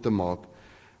liggaam dood te maak,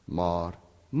 maar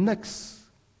niks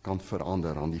kan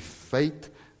verander aan die feit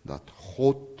dat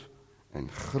God en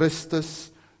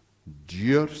Christus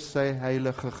deur sy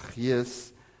Heilige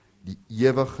Gees die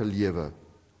ewige lewe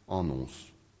aan ons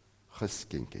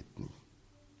geskenk het nie.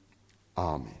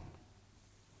 Amen.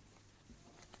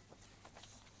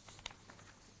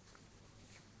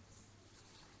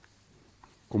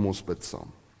 Kom ons bid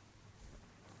saam.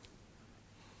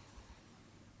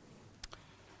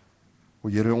 O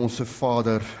Here, onse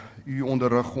Vader U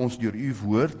onderrig ons deur u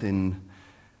woord en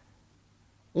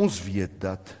ons weet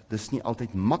dat dis nie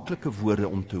altyd maklike woorde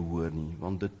om te hoor nie,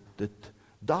 want dit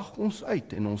daag ons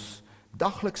uit in ons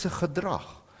daglikse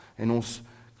gedrag en ons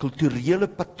kulturele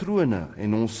patrone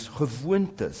en ons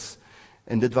gewoontes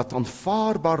en dit wat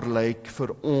aanvaarbaar lyk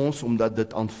vir ons omdat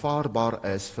dit aanvaarbaar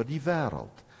is vir die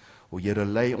wêreld. O Here,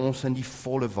 lei ons in die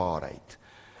volle waarheid.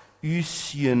 U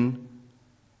seun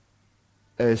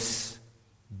is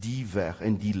die weg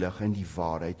en die lig en die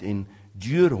waarheid en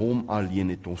deur hom alleen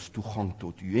het ons toegang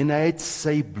tot u en hy het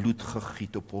sy bloed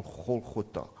gegiet op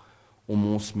Golgotha om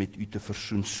ons met u te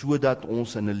versoen sodat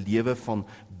ons in 'n lewe van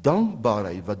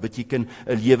dankbaarheid, wat beteken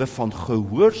 'n lewe van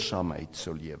gehoorsaamheid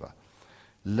sou lewe.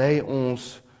 Lei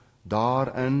ons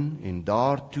daarin en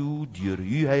daartoe deur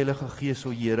u Heilige Gees, o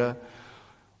Here.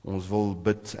 Ons wil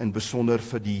bid in besonder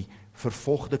vir die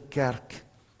vervolgde kerk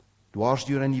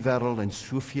dwarsdeur in die wêreld en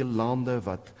soveel lande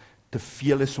wat te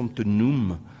veel is om te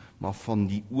noem, maar van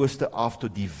die ooste af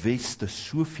tot die weste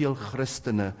soveel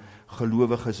Christene,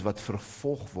 gelowiges wat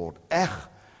vervolg word,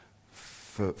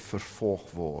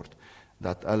 vervolg word,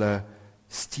 dat hulle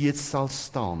steeds sal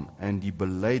staan in die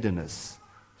belydenis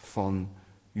van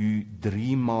u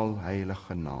driemaal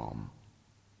heilige naam.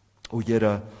 O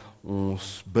Here,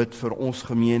 ons bid vir ons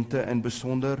gemeente in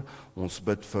besonder, ons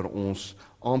bid vir ons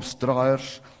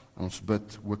amptdraaiers, ons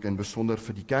bid ook in besonder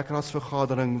vir die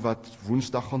kerkraadsvergadering wat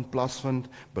Woensdag gaan plaasvind,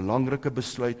 belangrike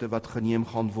besluite wat geneem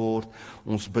gaan word.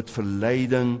 Ons bid vir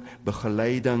leiding,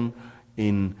 begeleiding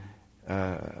en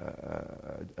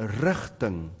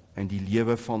rigting in die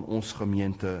lewe van ons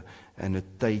gemeente in 'n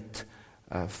tyd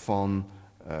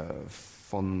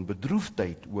van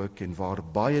bedroefdheid ook en waar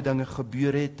baie dinge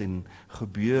gebeur het en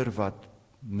gebeur wat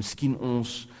miskien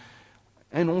ons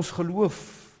in ons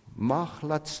geloof mag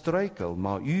laat struikel,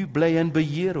 maar u bly in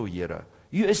beheer, o Here.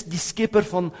 U is die skepper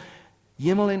van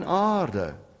hemel en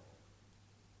aarde.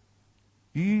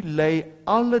 U lei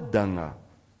alle dinge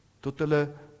tot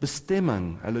hulle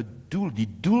bestemming, hulle doel, die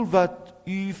doel wat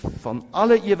u van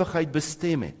alle ewigheid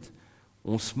bestem het.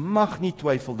 Ons mag nie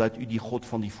twyfel dat u die God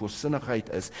van die voorsienigheid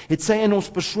is. Het sy in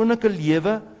ons persoonlike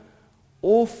lewe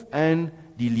of in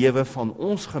die lewe van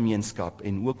ons gemeenskap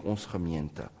en ook ons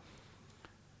gemeente.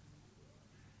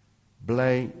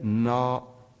 Bly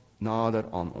nader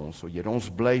aan ons, o Here. Ons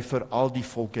bly vir al die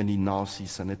volke en die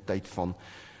nasies in 'n tyd van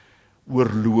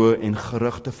oorloë en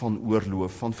gerugte van oorloë,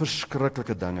 van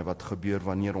verskriklike dinge wat gebeur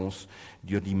wanneer ons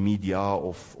deur die media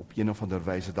of op een of ander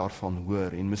wyse daarvan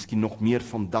hoor en miskien nog meer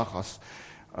vandag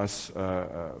as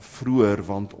vroeër,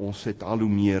 want ons het al hoe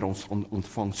meer, ons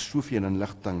ontvang soveel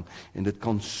inligting en dit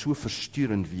kan so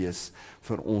versturend wees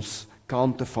vir ons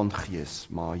kante van gees,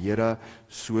 maar Here,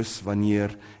 soos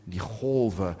wanneer die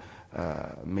golwe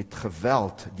met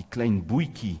geweld die klein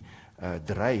bootjie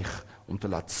dreig om te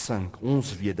laat sink,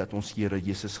 ons weet dat ons Here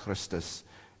Jesus Christus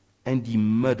in die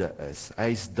midde is.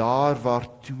 Hy is daar waar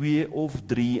 2 of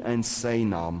 3 in sy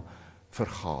naam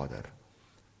vergader.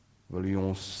 Wil u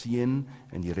ons seën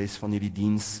in die res van hierdie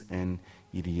diens en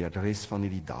die res van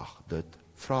hierdie dag. Dit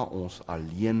vra ons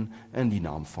alleen in die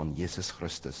naam van Jesus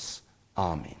Christus.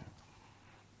 Amen.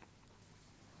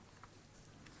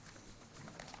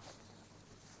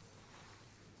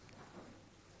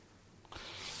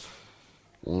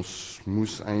 Ons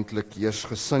moes eintlik eers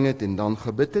gesing het en dan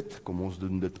gebid het. Kom ons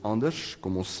doen dit anders.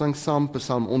 Kom ons sing saam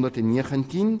Psalm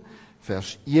 119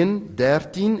 vers 1,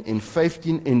 13 en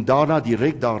 15 en daarna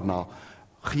direk daarna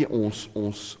gee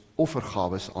ons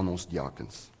offergawes aan ons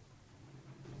diakens.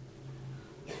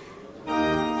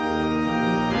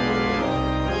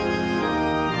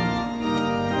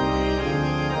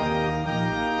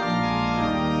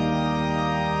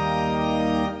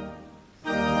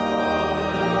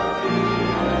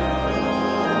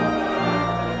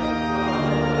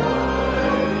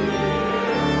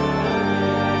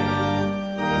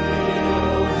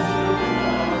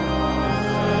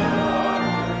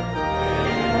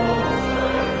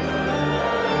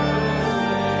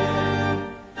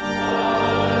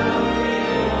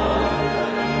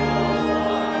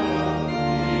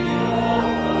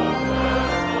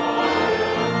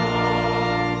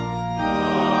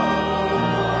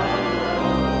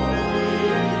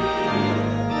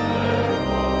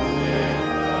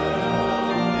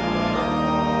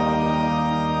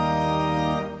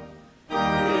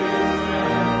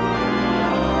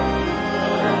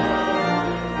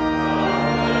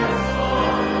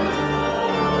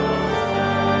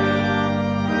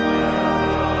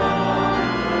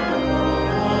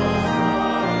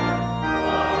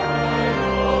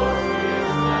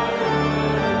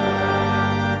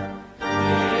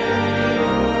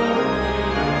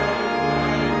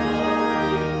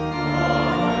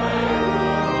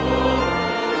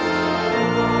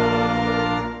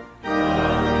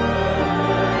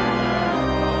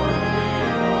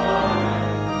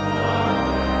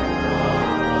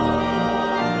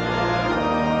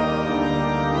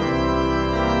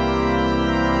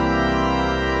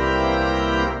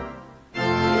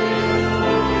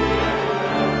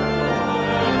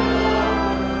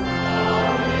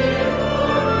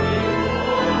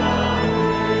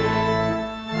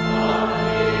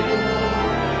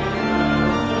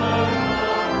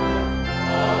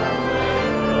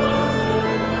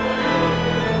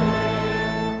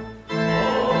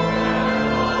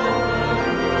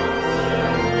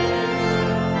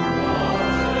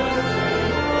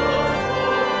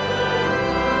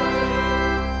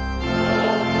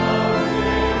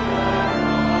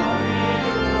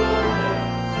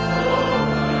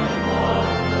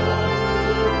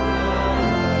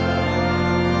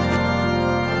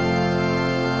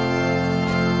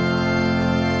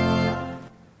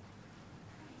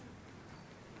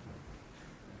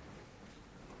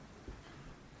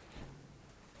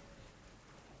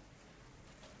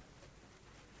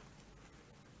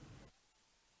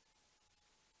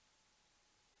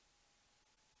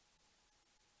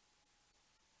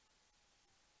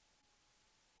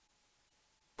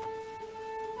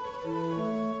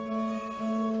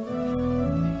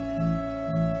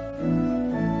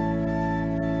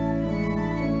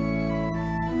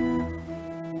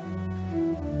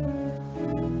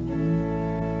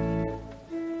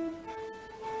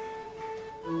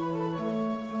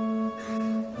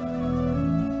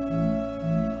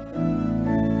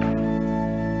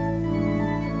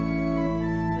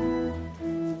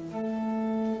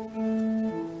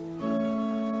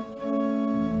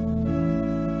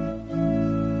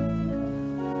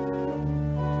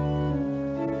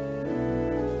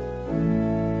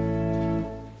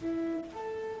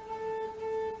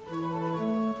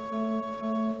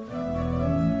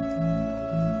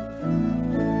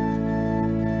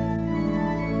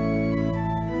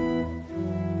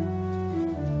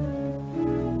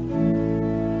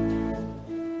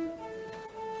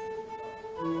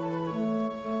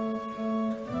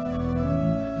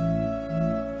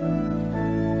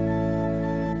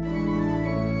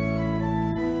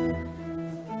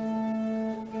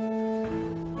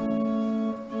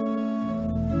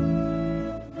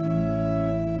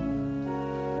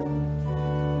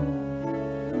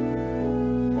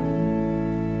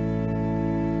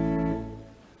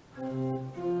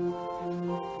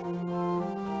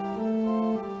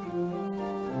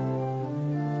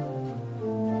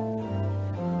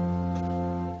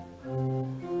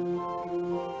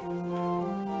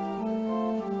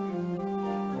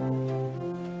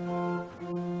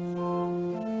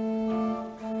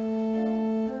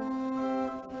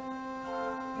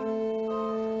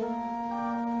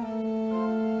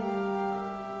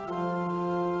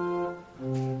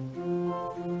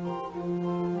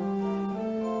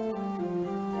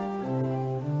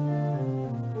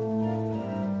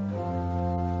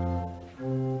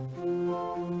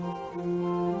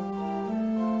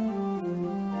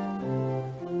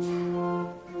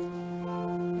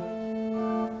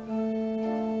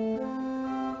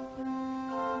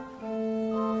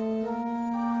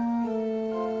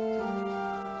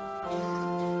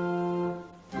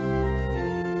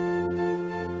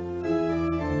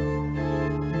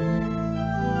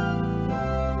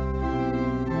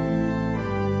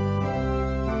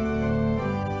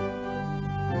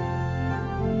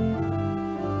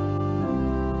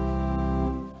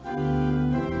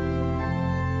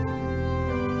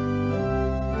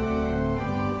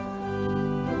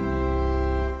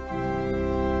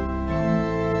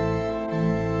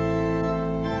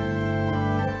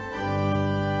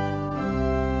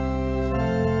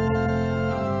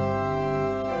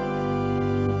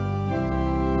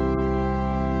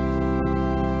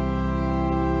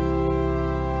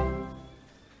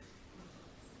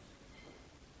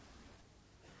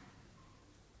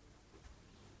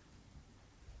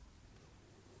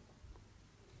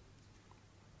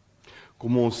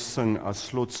 Kom ons sing as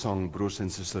slotsang, broers en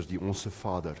susters, die Onse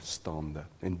Vader staande.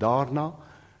 En daarna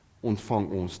ontvang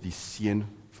ons die seën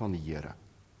van die Here.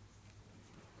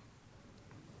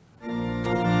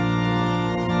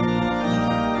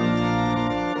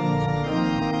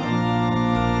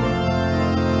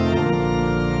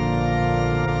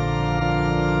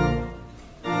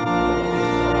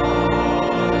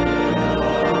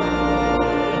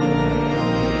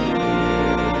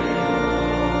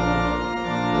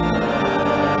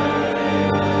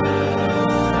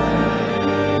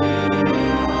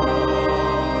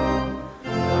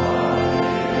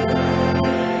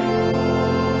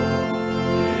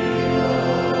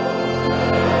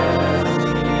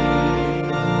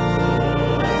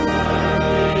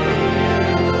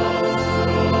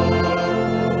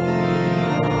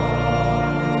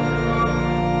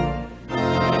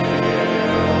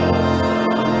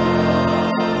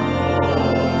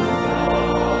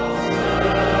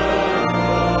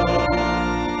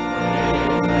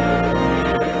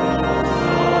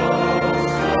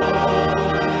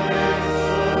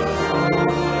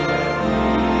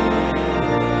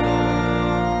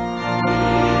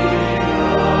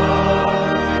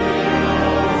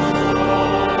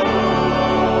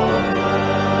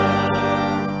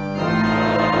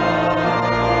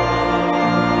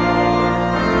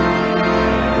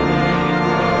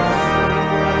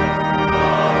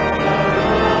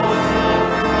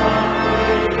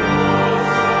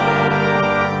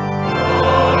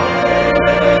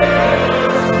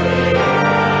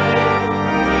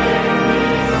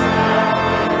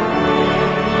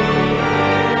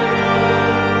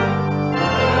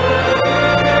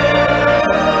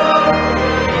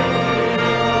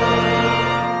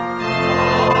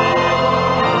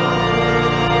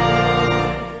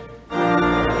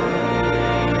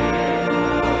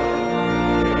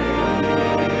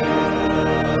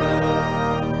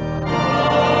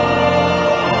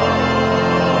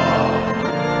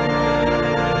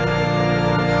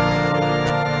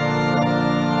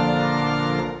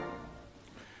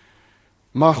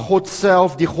 Mag God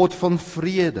self, die God van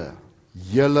vrede,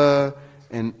 julle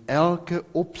in elke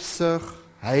opsig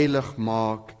heilig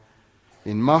maak,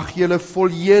 en mag julle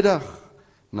volledig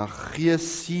na gees,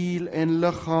 siel en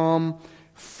liggaam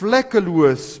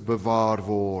vlekkeloos bewaar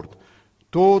word,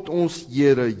 tot ons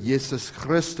Here Jesus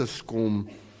Christus kom.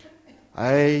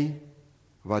 Hy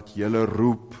wat julle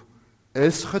roep,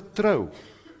 is getrou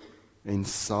en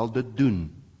sal dit doen.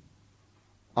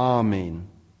 Amen.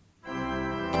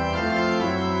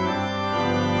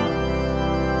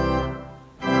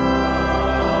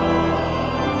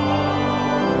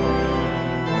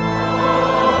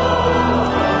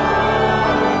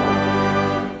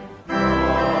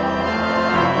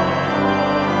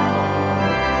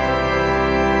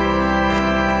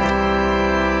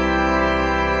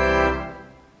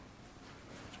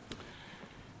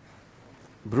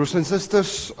 Broers en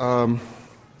susters,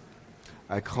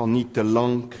 ek gaan nie te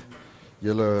lank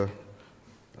julle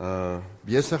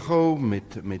besig hou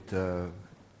met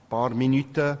paar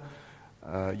minute.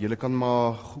 Julle kan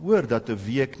maar hoor dat 'n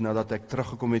week nadat ek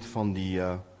teruggekom het van die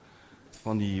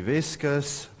van die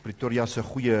Weskus. Pretoria se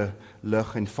goeie lig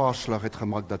en vaarslag het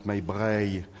gemaak dat my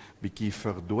brei bietjie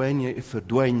verdwyn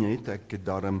het. Ek het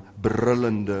daarom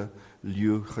brullende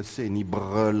leeu gesê, nie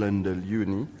brullende leeu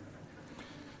nie.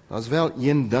 Daar's wel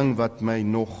een ding wat my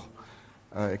nog,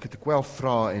 ek het 'n kwel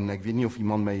vra en ek weet nie of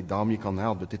iemand my daarmee kan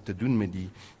help. Dit het te doen met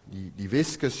die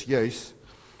Weskus juis.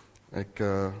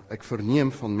 Ek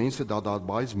verneem van mense dat daar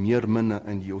baie meer minne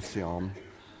in die oseaan.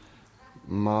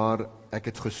 Maar ek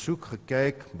het gesoek,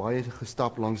 gekyk, baie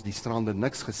gestap langs die strande,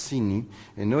 niks gesien nie.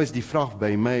 En nou is die vraag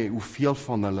by my, hoeveel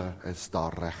van hulle is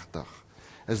daar regtig?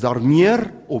 Is daar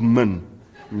meer of min?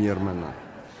 Meer minne.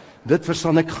 Dit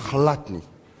verstaan ek glad nie.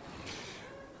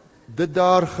 Dit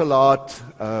daar gelaat,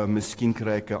 miskien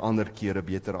kry ek 'n ander keer 'n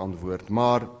beter antwoord,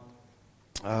 maar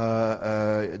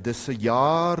dis 'n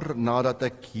jaar nadat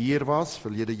ek hier was,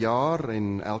 verlede jaar,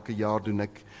 en elke jaar doen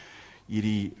ek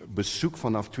hierdie besoek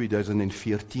vanaf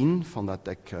 2014, vandat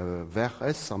ek weg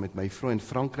is, saam met my vrou in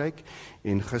Frankryk,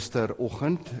 en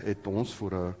gisteroggend het ons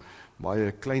vir 'n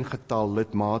baie klein getal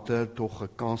lidmate tog 'n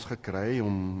kans gekry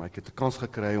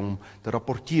om te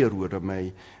rapporteer oor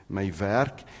my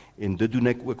werk, en dit doen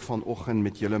ek ook vanoggend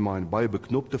met julle, maar in baie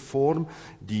beknopte vorm.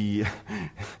 Die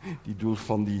doel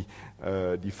van die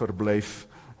verblyf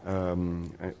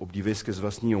op die Weskus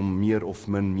was nie om meer of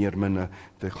meer minne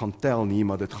te gaan tel nie,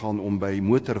 maar dit gaan om by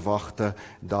motorwagte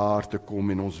daar te kom,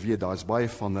 en ons weet daar is baie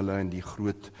van hulle in die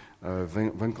groot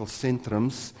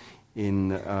winkelsentrums,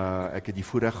 en ek het die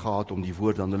voorreg gehad om die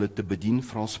woord aan hulle te bedien,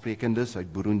 Franssprekendes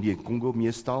uit Burundi en Kongo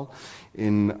meestal,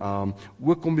 en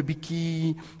ook om 'n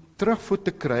bietjie terugvoet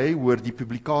te kry oor die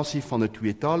publikasie van 'n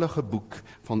tweetalige boek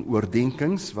van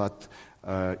oordenkings wat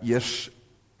eers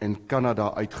in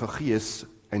Kanada uitgegee is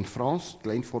in Frans,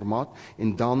 klein formaat,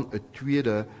 en dan 'n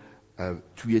tweede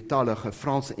tweetalige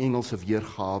Frans-Engelse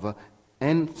weergawe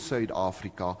in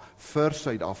Suid-Afrika vir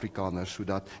Suid-Afrikaners,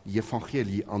 sodat die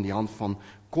evangelie aan die hand van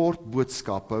kort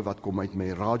boodskappe wat kom uit my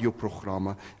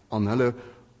radioprogramme aan hulle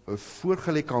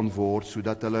voorgelê kan word,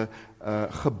 sodat hulle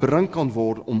gebring kan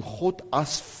word om God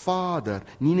as Vader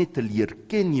nie net te leer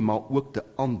ken nie, maar ook te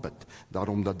aanbid.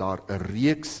 Daarom dat daar 'n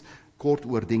reeks kort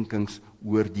oordenkings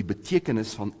oor die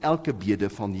betekenis van elke bede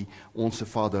van die Onse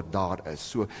Vader daar is.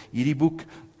 So hierdie boek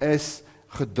is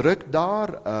gedruk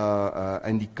daar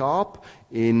in die Kaap,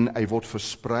 en hy word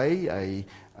versprei.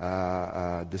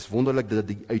 Dis wonderlik dat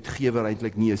die uitgewer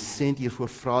eintlik nie 'n sent hiervoor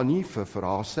vra nie, vir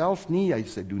haarself nie.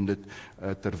 Sy doen dit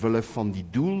terwille van die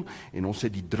doel, en ons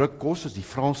het die drukkostes, die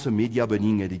Franse media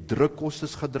bediening het die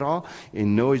drukkostes gedra,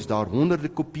 en nou is daar honderde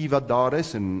kopie wat daar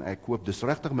is, en ek hoop, dis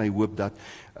regtig my hoop dat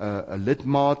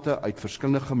lidmate uit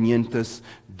verskillende gemeentes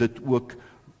dit ook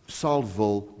sal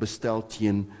wil bestel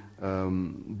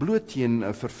bloot teen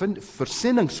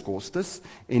versendingskostes,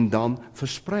 en dan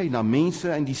versprei na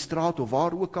mense in die straat of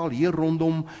waar ook al hier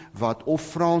rondom wat of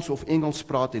Frans of Engels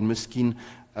praat en miskien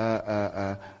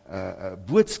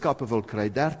boodskappe wil kry,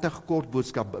 30 kort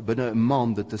boodskappe binne 'n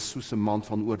maand. Dit is soos 'n maand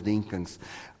van oordenkings.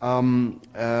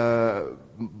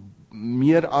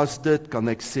 Meer as dit kan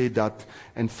ek sê dat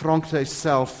in Frankryk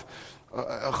self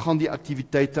gaan die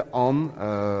aktiwiteite aan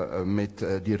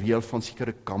met die reël van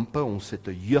sekere kampe. Ons het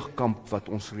 'n jeugkamp wat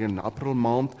ons reën in April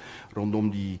maand rondom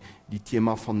die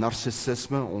tema van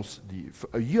narcissisme, 'n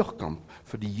jeugkamp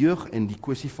vir die jeug en die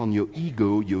kwessie van jou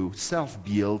ego, jou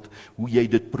selfbeeld, hoe jy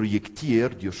dit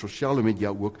projekteer deur sosiale media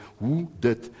ook, hoe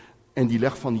dit in die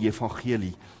lig van die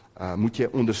evangelie moet jy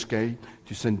onderskei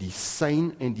tussen die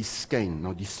sein en die skyn.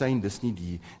 Nou die sein, dis nie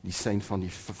die sein van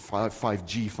die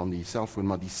 5G van die selfoon,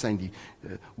 maar die sein,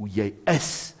 hoe jy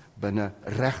is binne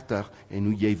regtig en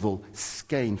hoe jy wil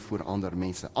skyn voor ander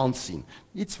mense, aansien.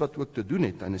 Iets wat ook te doen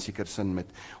het in 'n sekere sin met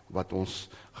wat ons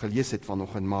gelees het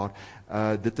vanoggend, maar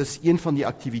dit is een van die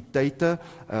aktiwiteite.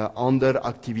 Ander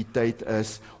aktiwiteit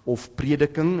is of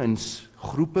prediking in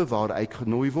groepe waar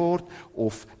uitgenooi word,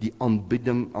 of die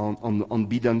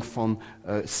aanbieding van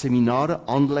seminare,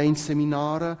 aanlyn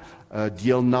seminare,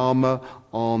 deelname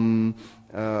aan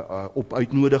op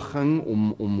uitnodiging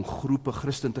om groepe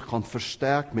Christen te gaan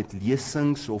versterk met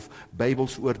lesings of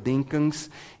Bybelsoordenkings,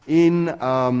 en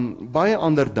baie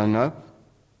ander dinge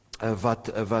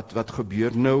wat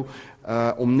gebeur. Nou,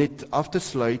 om net af te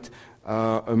sluit,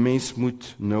 'n mens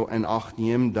moet nou in ag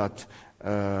neem dat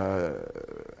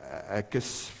ek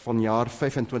is vanjaar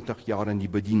 25 jaar in die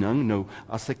bediening. Nou,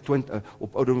 as ek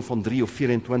op ouderdom van 3 of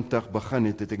 24 begin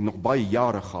het ek nog baie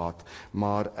jare gehad,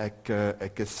 maar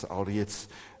ek is alreeds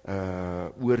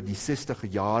oor die 60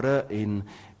 jare,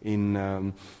 en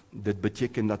dit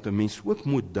beteken dat 'n mens ook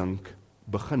moet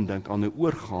begin dink aan 'n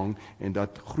oorgang, en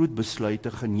dat groot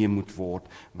besluite geneem moet word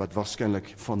wat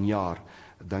waarskynlik vanjaar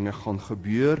dinge gaan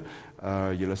gebeur.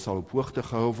 Julle sal op hoogte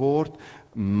gehou word,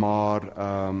 maar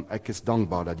ek is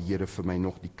dankbaar dat die Here vir my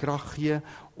nog die krag gee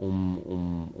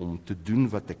om te doen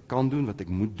wat ek kan doen, wat ek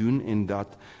moet doen, en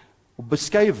dat op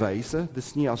beskeie wyse,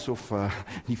 dis nie asof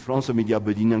die Franse media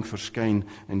bediening verskyn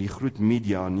in die groot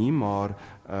media nie, maar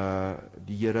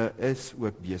die Here is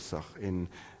ook besig, en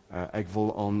ek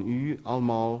wil aan u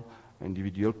almal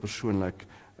individueel persoonlik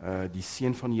die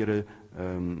seën van die Here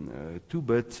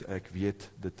toebid. Ek weet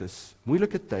dit is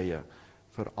moeilike tye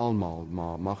vir almal,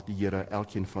 maar mag die Here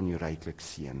elkeen van u ryklik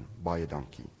seën. Baie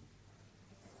dankie.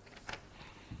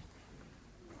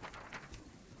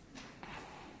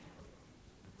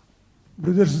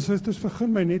 Broeders en susters,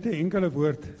 begin my net 'n enkele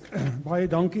woord. Baie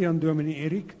dankie aan Dominee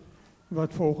Erik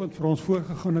wat vanoggend vir ons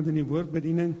voorgegaan het in die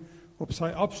woordbediening op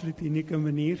sy absoluut unieke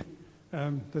manier.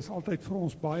 Dit is altyd vir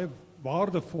ons baie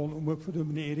waardevol om ook vir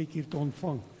Dominee Erik hier te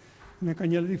ontvang. En ek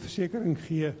kan julle die versekering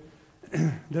gee,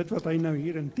 dit wat hy nou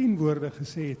hier in 10 woorde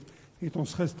gesê het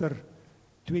ons gister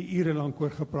 2 ure lank oor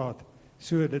gepraat.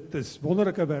 So dit is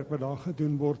wonderlike werk wat daar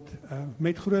gedoen word,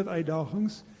 met groot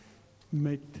uitdagings,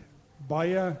 met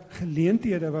baie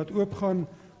geleenthede wat oopgaan.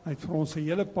 Hy het vir ons 'n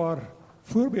hele paar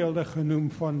voorbeelde genoem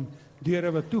van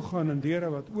deure wat toegaan en deure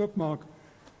wat oopmaak,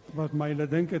 wat my laat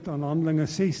dink het aan Handelinge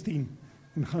 16,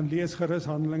 en gaan lees gerus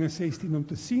Handelinge 16 om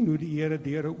te sien hoe die Here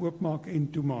deure oopmaak en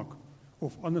toemaak,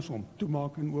 of andersom,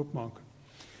 toemaak en oopmaak.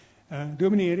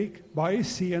 Dominee Erik, baie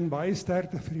seën, baie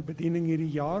sterkte vir die bediening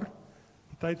hierdie jaar.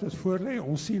 Die tyd wat voorlê,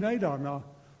 ons sien uit daarna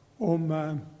om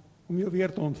jou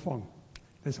weer te ontvang.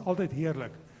 Dit is altyd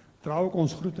heerlik. Dra ook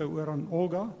ons groete oor aan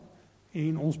Olga,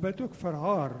 en ons bid ook vir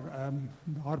haar.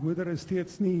 Haar moeder is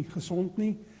steeds nie gesond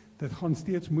nie, dit gaan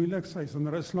steeds moeilik, sy is in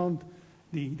Rusland,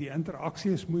 die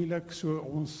interaksie is moeilik, so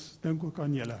ons dink ook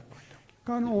aan julle.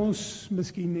 Kan ons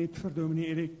miskien net vir Dominee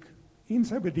Erik en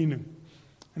sy bediening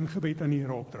in gebed aan die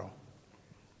Here opdra?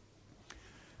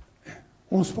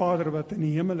 Ons Vader wat in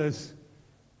die hemel is,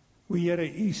 o Here,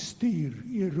 u stuur,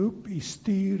 u roep, u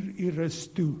stuur, u rus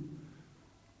toe.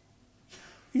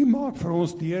 U maak vir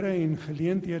ons deure en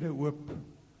geleenthede oop.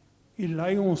 U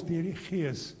lei ons deur die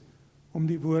Gees om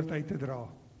die woord uit te dra.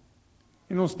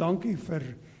 En ons dank u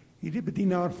vir hierdie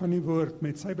bedienaar van die woord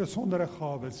met sy besondere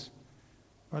gawes,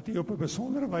 wat u op 'n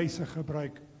besondere wyse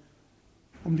gebruik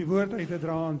om die woord uit te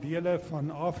dra aan dele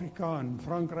van Afrika en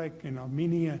Frankryk en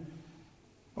Armenië,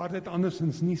 waar dit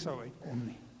andersins nie sou uitkom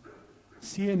nie.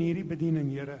 Seën hierdie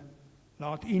bediening, Here.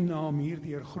 Laat u naam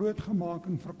hierdeur groot gemaak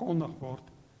en verkondig word.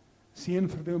 Seën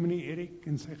vir Dominee Erik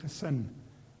en sy gesin.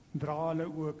 Dra hulle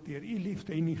ook deur u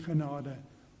liefde en u genade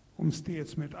om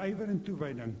steeds met ywer en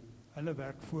toewyding hulle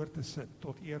werk voort te sit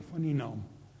tot eer van u naam.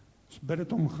 Ons bid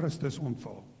dit om Christus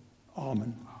ontval.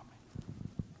 Amen.